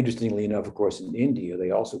 Interestingly enough, of course, in India,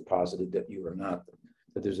 they also posited that you are not,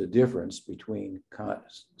 that there's a difference between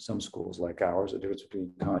some schools like ours, a difference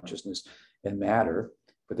between consciousness and matter,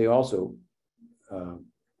 but they also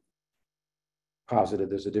posited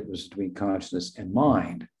there's a difference between consciousness and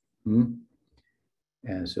mind.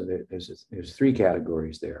 And so there's three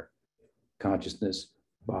categories there: consciousness,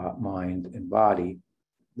 mind, and body.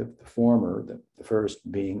 The former, the first,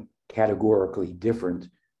 being categorically different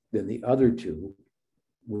than the other two,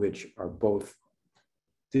 which are both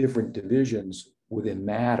different divisions within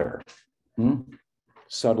matter.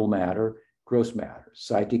 Subtle matter, gross matter,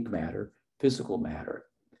 psychic matter, physical matter.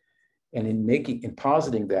 And in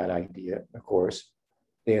positing that idea, of course,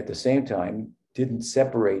 they at the same time didn't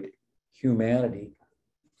separate humanity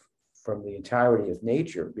from the entirety of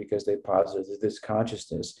nature, because they posited that this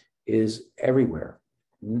consciousness is everywhere.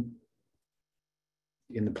 In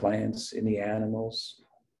the plants, in the animals,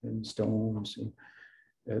 in stones. So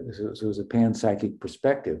it was a panpsychic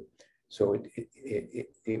perspective. So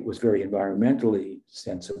it was very environmentally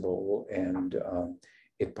sensible, and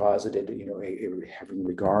it posited, having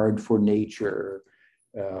regard for nature,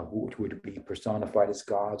 which would be personified as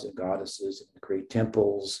gods and goddesses, and create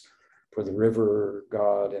temples for the river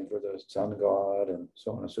god and for the sun god, and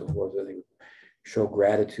so on and so forth. They show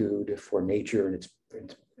gratitude for nature and its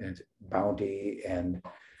bounty. And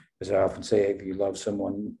as I often say, if you love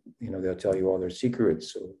someone, they'll tell you all their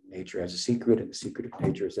secrets. So nature has a secret, and the secret of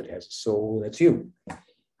nature is that it has a soul, that's you.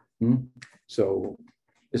 So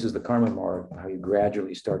this is the karma marg, how you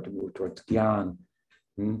gradually start to move towards gyan,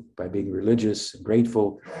 by being religious and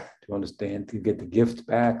grateful, to understand, to get the gift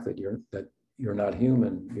back that you're not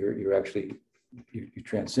human. You're actually, you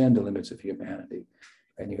transcend the limits of humanity,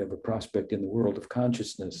 and you have a prospect in the world of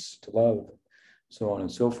consciousness to love, so on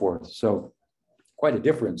and so forth. So quite a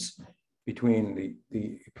difference between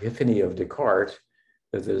the epiphany of Descartes,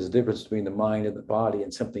 that there's a difference between the mind and the body,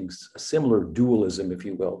 and something, a similar dualism, if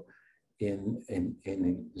you will, in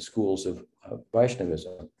the schools of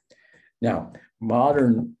Vaishnavism. Now,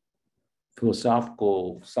 modern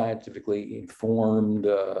philosophical, scientifically informed,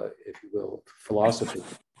 if you will, philosophy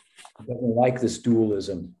doesn't like this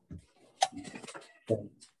dualism.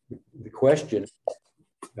 The question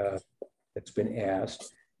that's been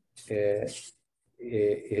asked is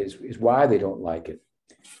why they don't like it.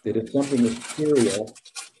 That if something is material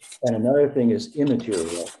and another thing is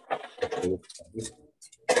immaterial, okay,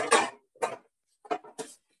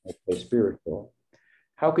 spiritual,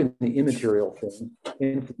 how can the immaterial thing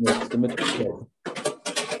influence the material?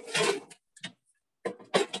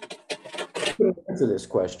 Answer this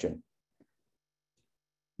question.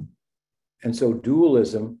 And so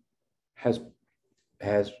dualism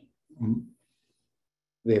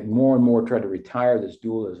they have more and more tried to retire this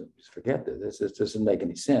dualism. Just forget this. This doesn't make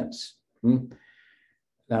any sense. Now,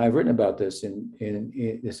 I've written about this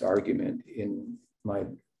in this argument in my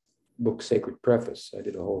book, Sacred Preface. I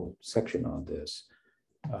did a whole section on this,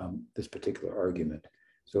 this particular argument.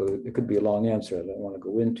 So it could be a long answer I don't want to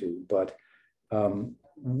go into, but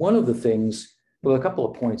one of the things, well, a couple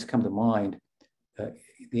of points come to mind.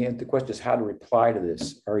 The question is how to reply to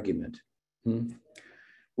this argument.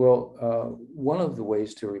 Well, one of the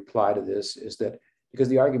ways to reply to this is that, because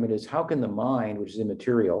the argument is, how can the mind, which is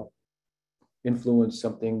immaterial, influence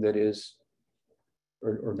something that is,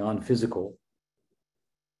 or non-physical,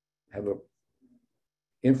 have an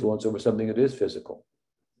influence over something that is physical?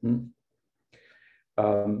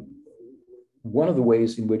 One of the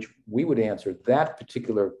ways in which we would answer that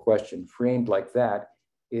particular question, framed like that,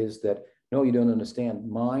 is that, no, you don't understand.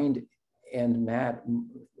 Mind and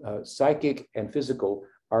psychic and physical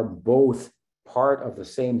are both part of the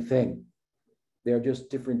same thing. They're just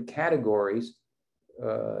different categories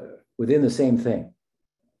within the same thing.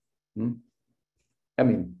 I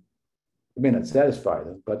mean, it may not satisfy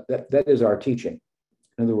them, but that is our teaching.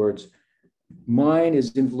 In other words, mind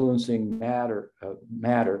is influencing matter.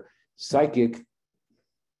 Psychic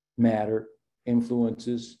matter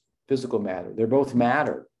influences physical matter. They're both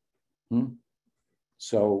matter.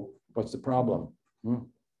 So what's the problem?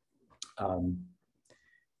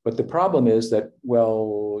 But the problem is that,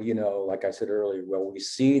 well, like I said earlier, well, we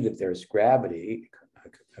see that there's gravity,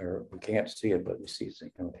 or we can't see it, but we see it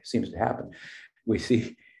seems to happen. We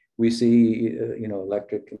see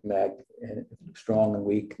electric and strong and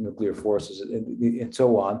weak nuclear forces and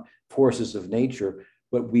so on, forces of nature,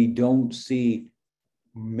 but we don't see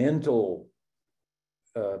mental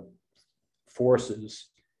forces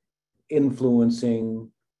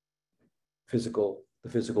influencing the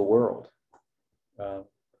physical world.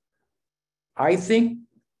 I think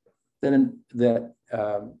that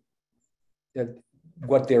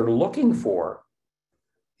what they're looking for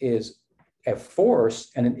is a force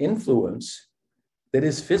and an influence that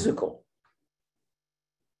is physical.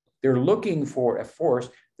 They're looking for a force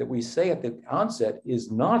that we say at the onset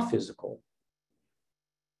is not physical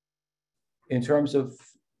in terms of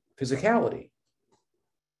physicality.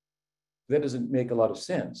 That doesn't make a lot of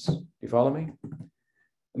sense. Do you follow me?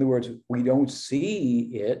 In other words, we don't see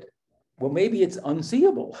it. Well, maybe it's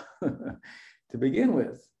unseeable to begin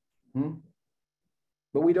with.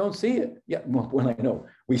 But we don't see it. Yeah, well, I know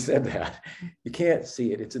we said that. You can't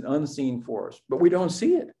see it. It's an unseen force, but we don't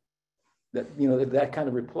see it. That kind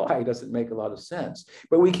of reply doesn't make a lot of sense,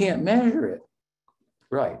 but we can't measure it.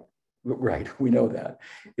 Right. We know that.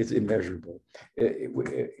 It's immeasurable.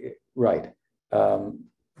 Right.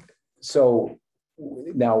 So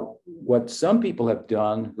now what some people have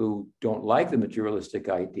done who don't like the materialistic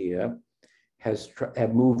idea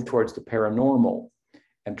have moved towards the paranormal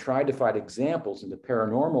and tried to find examples in the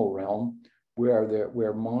paranormal realm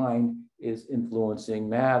where mind is influencing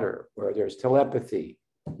matter, where there's telepathy,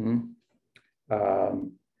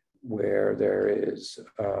 where there is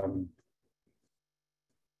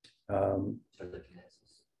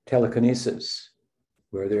telekinesis,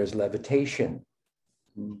 where there's levitation,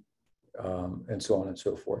 and so on and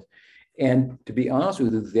so forth. And to be honest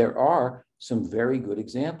with you, there are some very good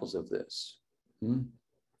examples of this.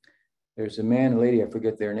 There's a man and lady, I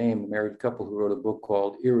forget their name, a married couple who wrote a book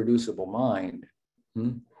called Irreducible Mind.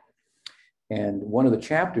 And one of the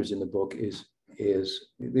chapters in the book is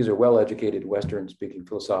these are well-educated Western-speaking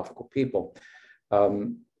philosophical people.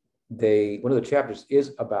 One of the chapters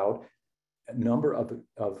is about a number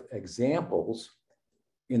of examples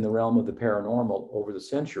in the realm of the paranormal over the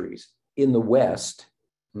centuries in the West,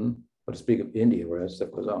 but to speak of India, where that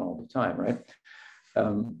stuff goes on all the time, right?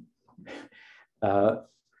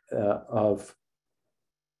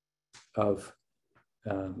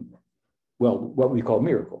 What we call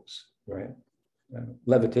miracles, right?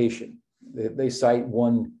 Levitation. They cite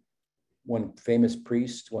one famous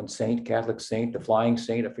priest, one saint, Catholic saint, the flying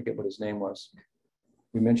saint. I forget what his name was.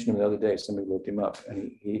 We mentioned him the other day. Somebody looked him up,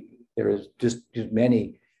 and there is just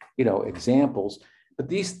many, examples. But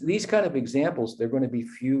these kind of examples, they're going to be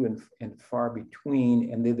few and far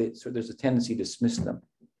between, and so there's a tendency to dismiss them.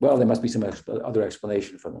 Well, there must be some other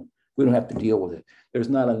explanation for them. We don't have to deal with it. There's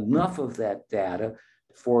not enough of that data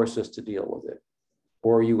to force us to deal with it.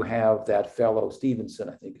 Or you have that fellow, Stevenson,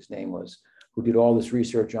 I think his name was, who did all this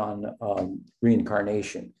research on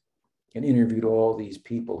reincarnation and interviewed all these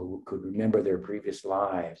people who could remember their previous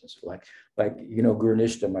lives. And so like Guru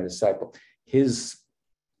Nishta, my disciple,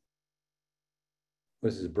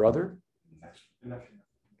 was his brother?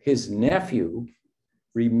 His nephew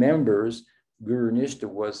remembers Guru Nishta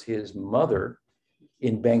was his mother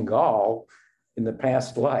in Bengal in the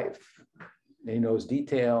past life. And he knows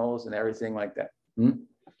details and everything like that.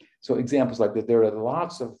 So examples like that, there are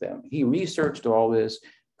lots of them. He researched all this,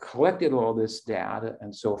 collected all this data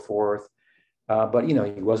and so forth. But, he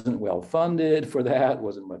wasn't well funded for that,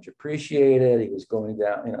 wasn't much appreciated. He was going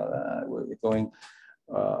down, going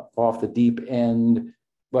off the deep end.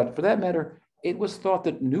 But for that matter, it was thought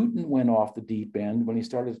that Newton went off the deep end when he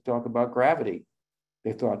started to talk about gravity.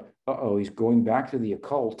 They thought, he's going back to the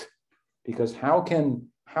occult, because how can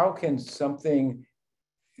something,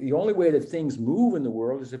 the only way that things move in the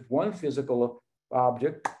world is if one physical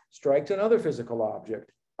object strikes another physical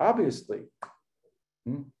object, obviously.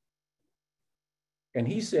 And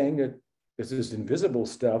he's saying that there's this invisible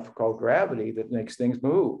stuff called gravity that makes things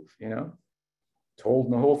move, it's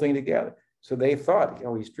holding the whole thing together. So they thought,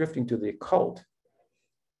 he's drifting to the occult.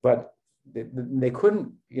 But they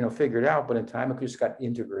couldn't, figure it out, but in time it just got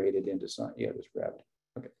integrated into science. Yeah, there's gravity.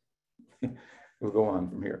 Okay. We'll go on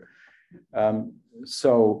from here.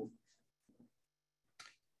 So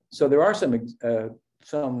there are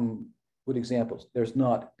some good examples. There's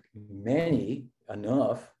not many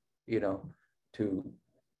enough, to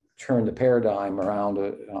turn the paradigm around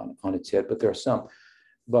on its head, but there are some.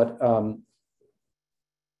 But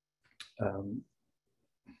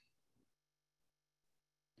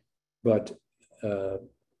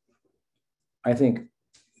I think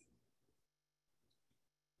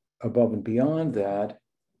above and beyond that,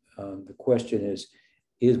 the question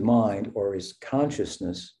is mind or is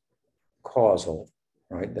consciousness causal,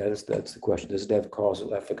 right? That's the question. Does it have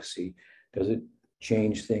causal efficacy? Does it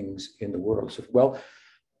change things in the world? So, well,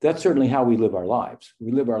 that's certainly how we live our lives.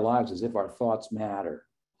 We live our lives as if our thoughts matter.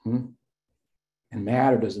 And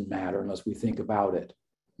matter doesn't matter unless we think about it.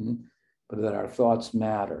 But that our thoughts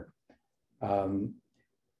matter.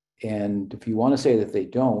 And if you want to say that they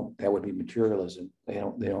don't, that would be materialism. They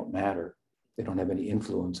don't matter. They don't have any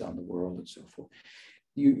influence on the world and so forth.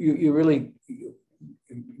 You're really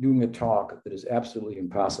doing a talk that is absolutely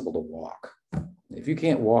impossible to walk. If you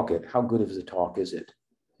can't walk it, how good of a talk is it?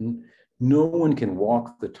 No one can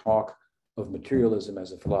walk the talk of materialism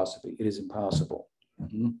as a philosophy. It is impossible.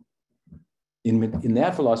 In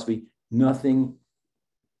that philosophy, nothing,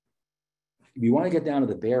 if you want to get down to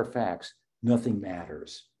the bare facts, nothing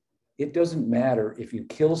matters. It doesn't matter if you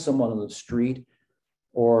kill someone on the street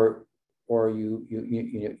or you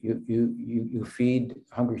feed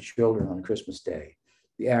hungry children on Christmas Day.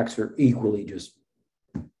 The acts are equally just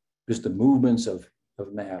the movements of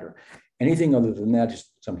matter. Anything other than that,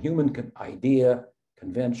 just some human idea,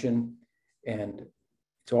 convention, and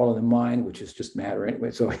it's all in the mind, which is just matter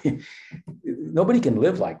anyway. So nobody can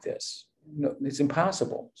live like this. No, it's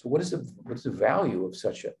impossible. So what is the value of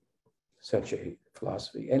such a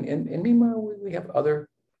philosophy? And meanwhile, we have other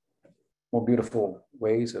more beautiful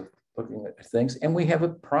ways of looking at things, and we have a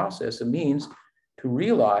process, a means to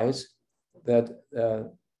realize that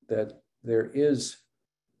that there is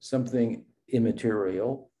something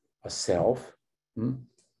immaterial, a self,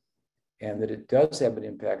 and that it does have an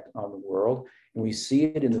impact on the world. And we see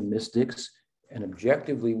it in the mystics, and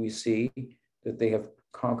objectively we see that they have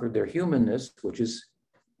conquered their humanness, which is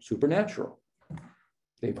supernatural.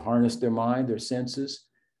 They've harnessed their mind, their senses.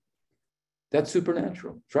 That's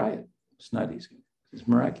supernatural. Try it. It's not easy. It's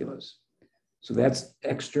miraculous. So that's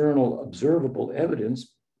external observable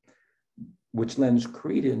evidence, which lends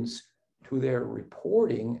credence to their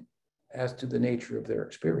reporting as to the nature of their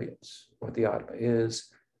experience, what the Atma is,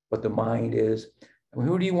 what the mind is. And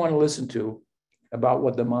who do you want to listen to about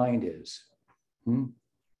what the mind is? You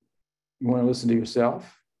want to listen to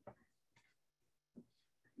yourself?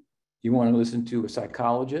 You want to listen to a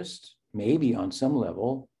psychologist, maybe on some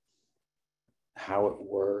level, how it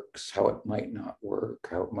works, how it might not work,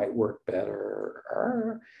 how it might work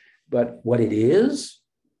better, but what it is.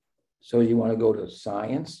 So you want to go to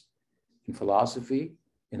science and philosophy.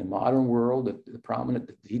 In the modern world, the prominent,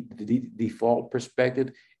 the default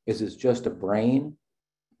perspective is it's just a brain.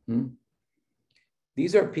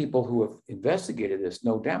 These are people who have investigated this,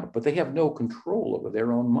 no doubt, but they have no control over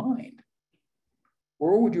their own mind.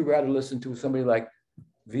 Or would you rather listen to somebody like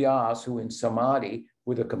Vyas, who in Samadhi,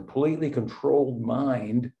 with a completely controlled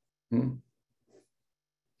mind,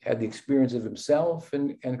 had the experience of himself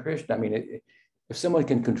and Krishna? I mean, if someone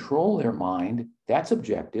can control their mind, that's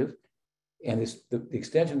objective. And the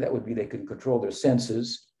extension of that would be they can control their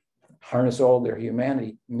senses, harness all their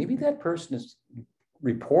humanity. Maybe that person is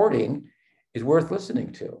reporting is worth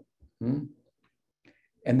listening to.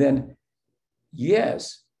 And then,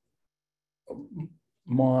 yes,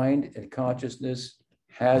 mind and consciousness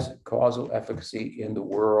has causal efficacy in the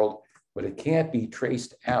world, but it can't be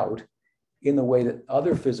traced out in the way that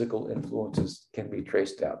other physical influences can be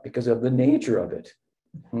traced out because of the nature of it.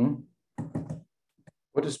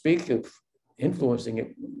 What to speak of influencing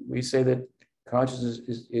it, we say that consciousness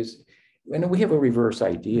is, and we have a reverse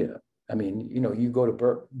idea. I mean, you go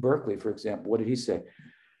to Berkeley, for example, what did he say?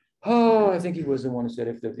 Oh, I think he was the one who said,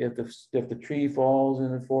 if the tree falls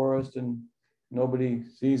in the forest and nobody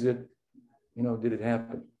sees it, did it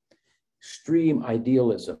happen? Extreme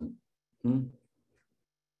idealism.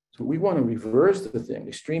 So we want to reverse the thing,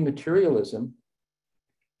 extreme materialism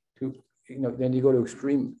to, then you go to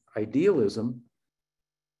extreme idealism.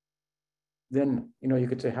 Then, you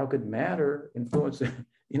could say, how could matter influence,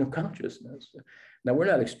 consciousness? Now, we're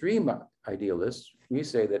not extreme idealists. We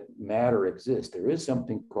say that matter exists. There is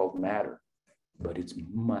something called matter, but it's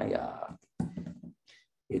Maya.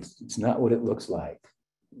 It's not what it looks like.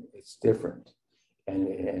 It's different.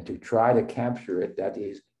 And to try to capture it, that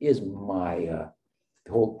is Maya.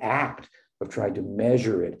 The whole act of trying to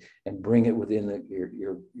measure it and bring it within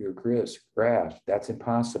your grasp, that's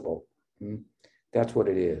impossible. That's what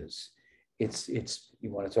it is. It's you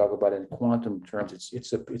want to talk about it in quantum terms,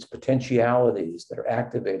 it's potentialities that are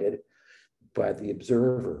activated by the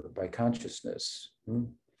observer, by consciousness.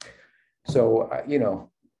 So,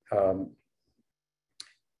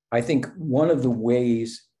 I think one of the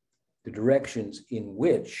ways, the directions in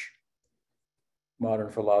which modern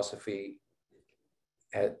philosophy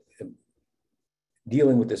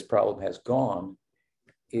dealing with this problem has gone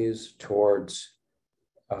is towards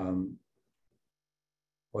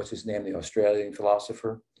what's his name, the Australian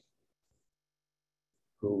philosopher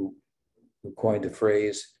who coined the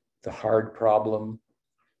phrase, the hard problem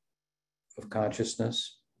of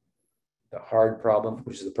consciousness, the hard problem,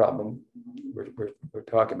 which is the problem we're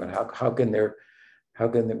talking about. How can there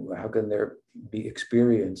be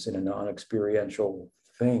experience in a non-experiential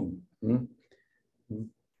thing?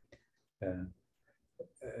 The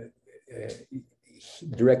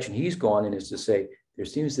direction he's gone in is to say there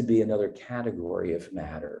seems to be another category of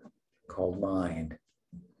matter called mind,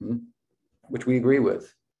 which we agree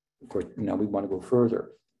with. Of course, now we want to go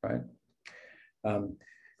further, right?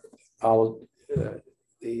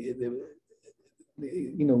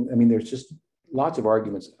 There's just lots of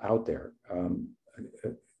arguments out there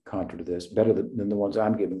contra to this, better than the ones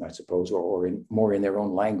I'm giving, I suppose, or more in their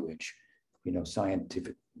own language,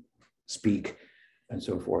 scientific speak and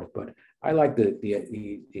so forth. But I like the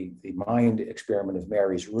mind experiment of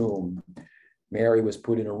Mary's room. Mary was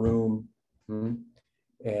put in a room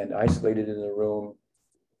and isolated in the room,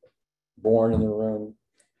 born in the room,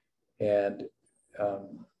 and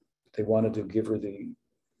they wanted to give her the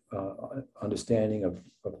understanding of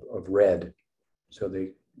red. So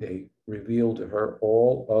they revealed to her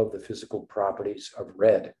all of the physical properties of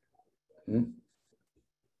red.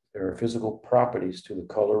 There are physical properties to the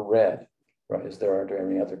color red, right, as there are to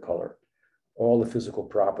any other color. All the physical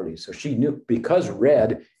properties. So she knew, because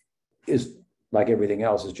red is, like everything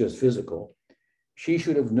else, is just physical, she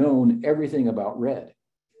should have known everything about red.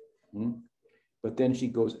 But then she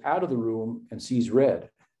goes out of the room and sees red,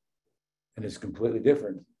 and it's completely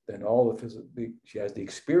different than all the physical. She has the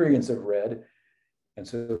experience of red, and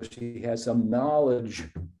so she has some knowledge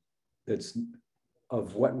that's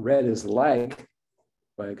of what red is like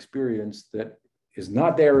by experience that is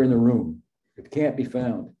not there in the room. It can't be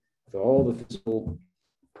found. So all the physical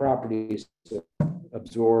properties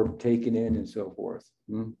absorbed, taken in, and so forth.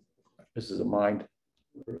 This is a mind,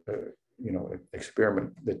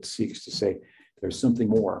 experiment that seeks to say there's something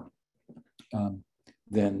more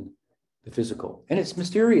than the physical, and it's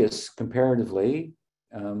mysterious comparatively.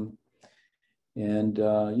 You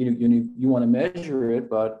want to measure it,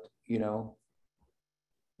 but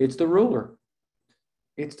it's the ruler.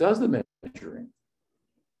 It does the measuring.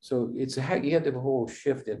 So it's how you have the whole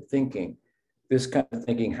shift in thinking. This kind of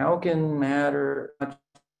thinking: how can matter, not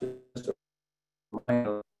just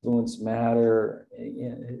influence matter?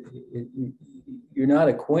 You're not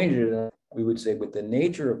acquainted enough, we would say, with the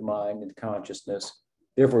nature of mind and consciousness.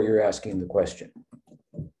 Therefore, you're asking the question.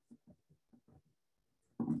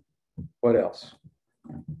 What else?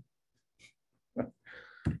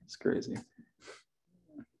 It's crazy.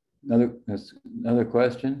 Another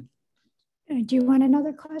question? Do you want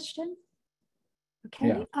another question? Okay.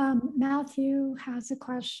 Yeah. Matthew has a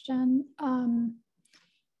question.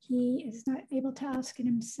 He is not able to ask it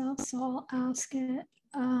himself, so I'll ask it.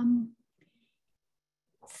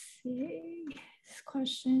 Let's see. This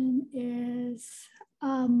question is,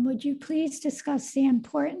 would you please discuss the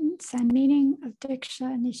importance and meaning of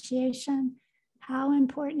Diksha initiation? How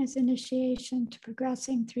important is initiation to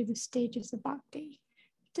progressing through the stages of bhakti?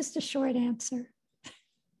 Just a short answer.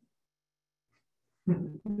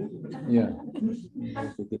 Yeah.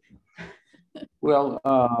 Well,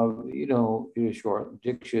 it is short.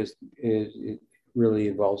 Diksha it really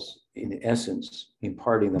involves, in essence,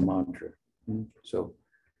 imparting the mantra. So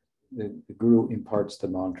the guru imparts the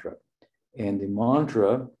mantra, and the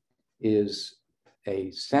mantra is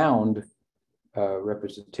a sound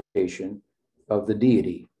representation of the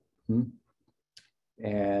deity.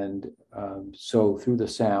 And so through the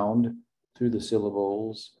sound, through the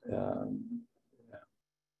syllables,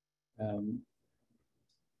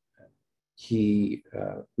 he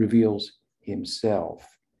reveals himself.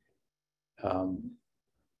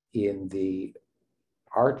 In the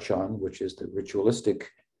archan, which is the ritualistic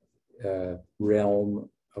realm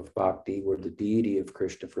of bhakti, where the deity of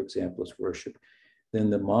Krishna, for example, is worshipped, then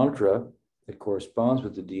the mantra that corresponds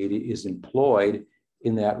with the deity is employed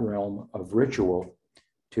in that realm of ritual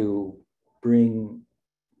to bring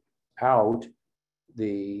out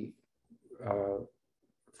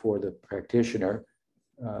for the practitioner,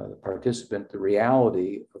 the participant, the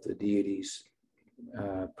reality of the deity's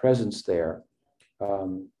presence there.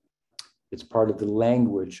 It's part of the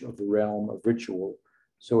language of the realm of ritual.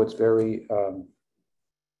 So it's very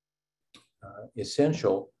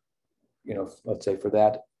essential, let's say, for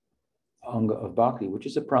that anga of bhakti, which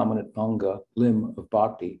is a prominent anga, limb of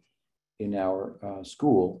bhakti in our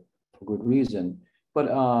school for good reason. But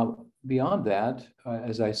beyond that,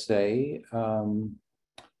 as I say,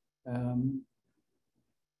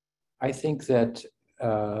 I think that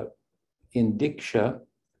in Diksha,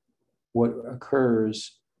 what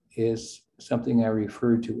occurs is something I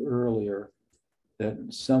referred to earlier, that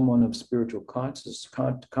someone of spiritual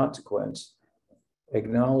consequence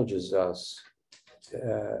acknowledges us.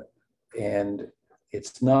 And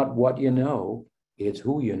it's not what you know, it's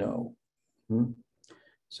who you know.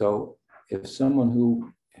 So if someone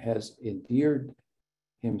who has endeared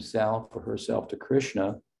himself or herself to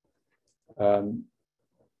Krishna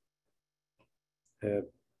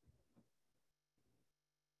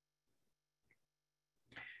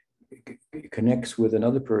connects with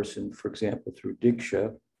another person, for example, through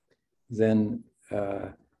Diksha, then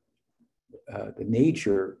the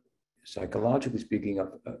nature, psychologically speaking,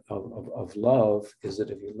 of love is that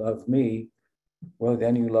if you love me, well,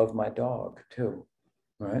 then you love my dog too,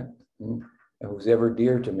 right? And who's ever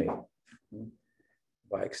dear to me,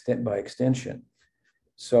 by extension.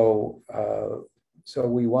 So, so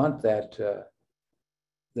we want that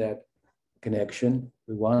that connection.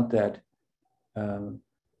 We want that.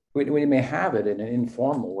 We may have it in an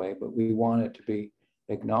informal way, but we want it to be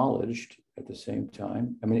acknowledged at the same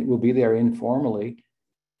time. I mean, it will be there informally,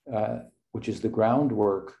 which is the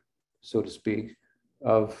groundwork, so to speak,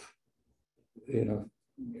 of,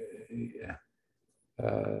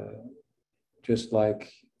 just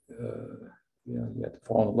like, you have to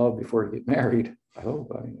fall in love before you get married, I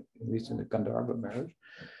hope, at least in the Gandharva marriage.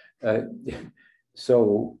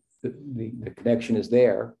 So the connection is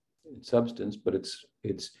there in substance, but it's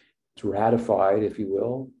ratified, if you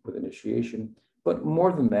will, with initiation. But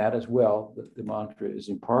more than that as well, the mantra is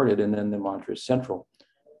imparted, and then the mantra is central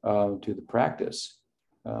to the practice.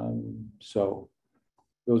 So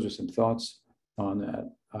those are some thoughts on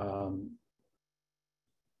that.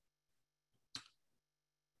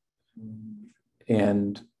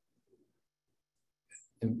 And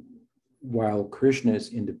while Krishna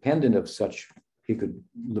is independent of such, he could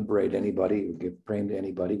liberate anybody or give prema to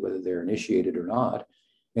anybody, whether they're initiated or not.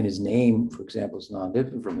 And his name, for example, is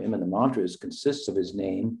non-different from him. And the mantra consists of his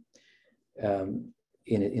name in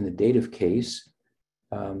the dative case,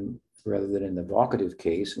 rather than in the vocative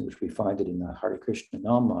case, in which we find it in the Hare Krishna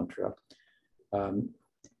Nam mantra.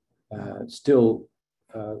 Still,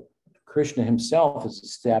 Krishna himself has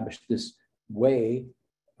established this way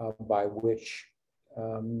by which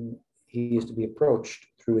he is to be approached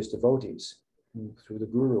through his devotees, through the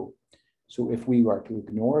guru. So if we are to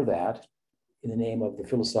ignore that in the name of the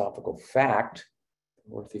philosophical fact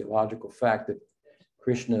or theological fact that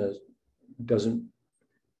Krishna Diksha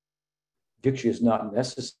is not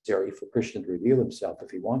necessary for Krishna to reveal himself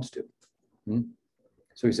if he wants to.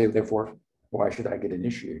 So we say, therefore, why should I get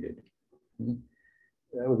initiated?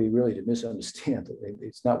 That would be really to misunderstand.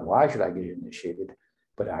 It's not why should I get initiated,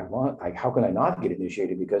 but how can I not get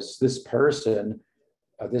initiated? Because this person,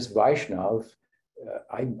 this Vaishnav,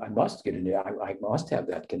 I must get in. I must have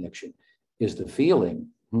that connection. Is the feeling?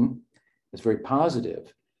 It's very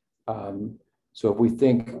positive. So if we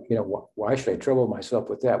think, why should I trouble myself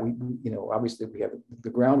with that? We, obviously we have the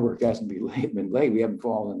groundwork hasn't been laid. We haven't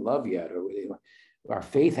fallen in love yet, or our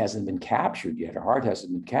faith hasn't been captured yet. Our heart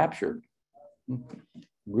hasn't been captured.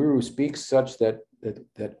 Guru speaks such that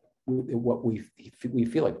what we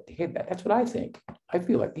feel like, hey, that's what I think. I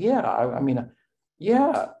feel like, yeah,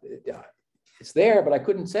 it's there, but I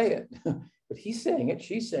couldn't say it. But he's saying it,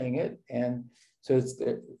 she's saying it, and so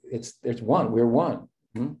there's one. We're one.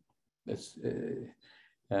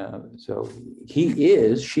 So she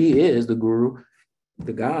is the guru,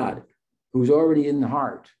 the God, who's already in the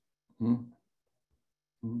heart,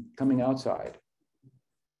 coming outside.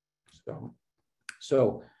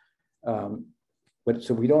 So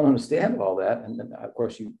we don't understand all that, and then, of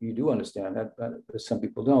course you do understand that, but some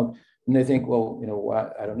people don't, and they think, well,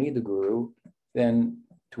 I don't need the guru. Then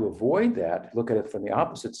to avoid that, look at it from the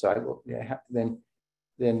opposite side. Well,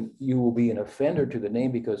 then you will be an offender to the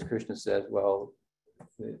name, because Krishna says, well,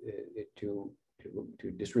 to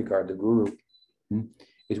disregard the guru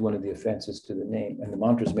is one of the offenses to the name, and the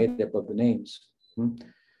mantra is made up of the names.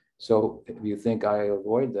 So if you think I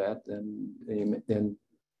avoid that, then you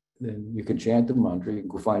can chant the mantra, you can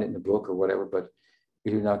go find it in the book or whatever, but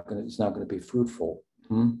it's not going to be fruitful.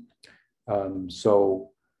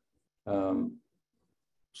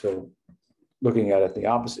 So looking at it the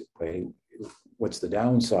opposite way, what's the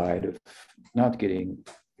downside of not getting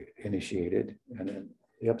initiated? And then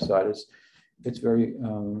the upside is it's very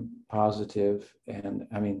positive. And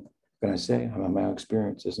I mean, can I say, in my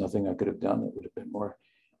experience, there's nothing I could have done that would have been more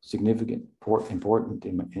significant, important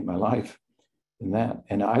in my life than that.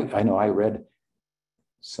 And I know I read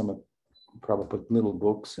some of Prabhupada little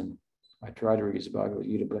books, and I tried to read his Bhagavad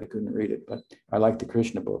Gita, but I couldn't read it. But I liked the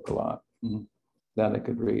Krishna book a lot. That I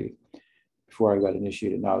could read before I got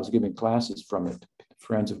initiated. Now I was giving classes from it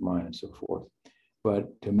friends of mine and so forth.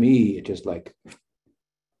 But to me, it just like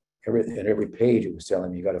every page it was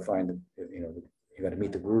telling me, you got to find the, you got to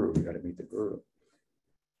meet the guru, you got to meet the guru.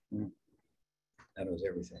 That was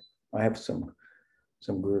everything. I have some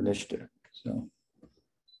Guru Nishta, so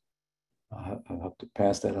I'll have to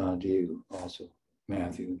pass that on to you also,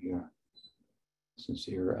 Matthew. You're a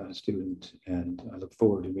sincere student, and I look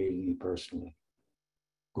forward to meeting you personally.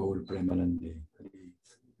 Gaur Premanandi.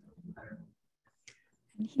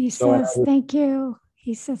 He says, thank you.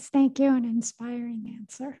 He says, thank you, an inspiring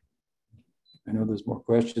answer. I know there's more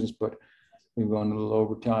questions, but we've gone a little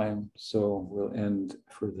over time, so we'll end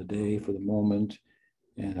for the day, for the moment,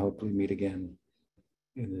 and hopefully meet again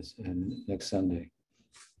in this next Sunday.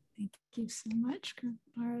 Thank you so much, Guru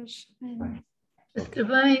Maharaj. His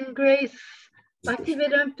Divine Grace,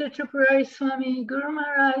 Bhaktivedanta Tripurari Swami Guru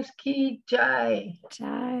Maharaj Ki Jai.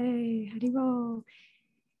 Jai, Haribol.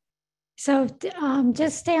 So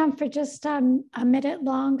just stay on for just a minute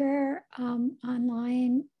longer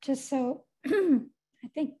online, just so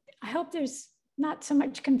I hope there's not so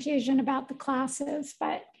much confusion about the classes,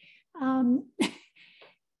 but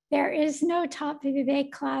there is no Top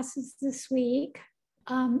Vivek classes this week.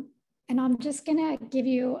 And I'm just gonna give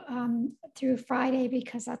you through Friday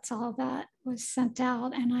because that's all that was sent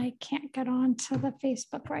out, and I can't get on to the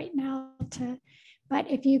Facebook right now but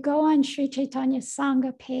if you go on Sri Chaitanya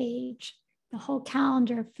Sangha page, the whole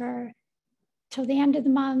calendar for till the end of the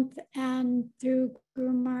month and through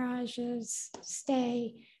Guru Maharaj's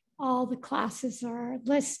stay, all the classes are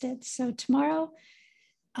listed. So tomorrow,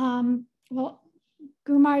 Guru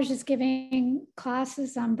Maharaj is giving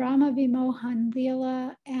classes on Brahma Vimohan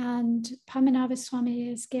Leela, and Padmanabha Swami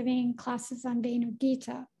is giving classes on Venu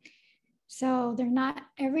Gita. So they're not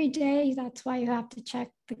every day. That's why you have to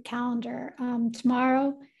check the calendar.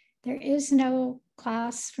 Tomorrow, there is no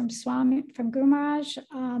class from Guru Maharaj,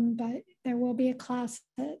 but there will be a class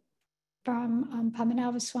from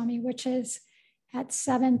Padmanabha Swami, which is at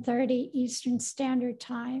 7:30 Eastern Standard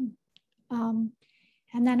Time. And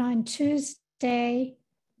then on Tuesday,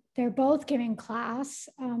 they're both giving class.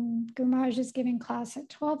 Guru Maharaj is giving class at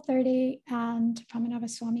 12:30, and Padmanabha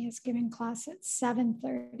Swami is giving class at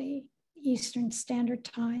 7:30 Eastern Standard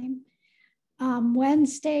Time.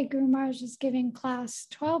 Wednesday, Guru Maharaj is giving class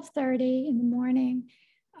 12:30 in the morning,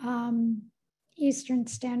 Eastern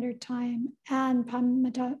Standard Time, and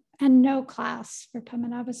no class for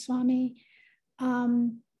Padmanabha Swami.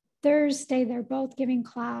 Thursday, they're both giving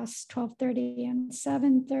class 12:30 and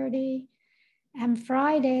 7:30. And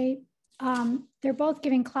Friday, they're both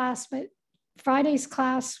giving class, but Friday's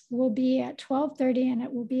class will be at 12:30, and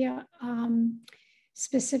it will be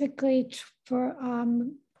specifically for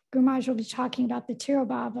Guru Maharaj will be talking about the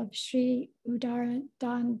Tirobhav of Sri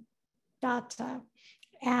Udarandatta,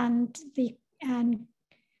 and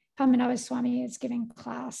Padmanabha Swami is giving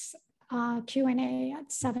class Q&A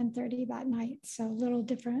at 7:30 that night. So a little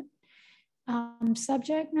different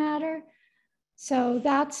subject matter. So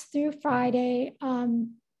that's through Friday.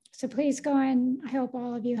 So please go in. I hope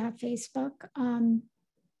all of you have Facebook, and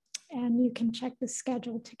you can check the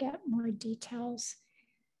schedule to get more details.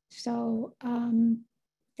 So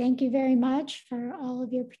thank you very much for all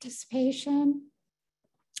of your participation.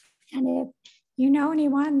 And if you know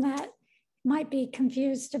anyone that might be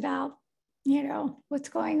confused about, what's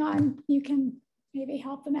going on, you can maybe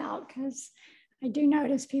help them out, because I do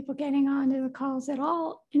notice people getting onto the calls at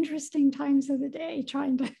all interesting times of the day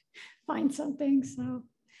trying to find something. So,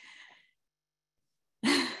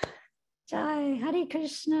 Jai, Hare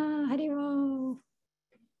Krishna, Hare Rama.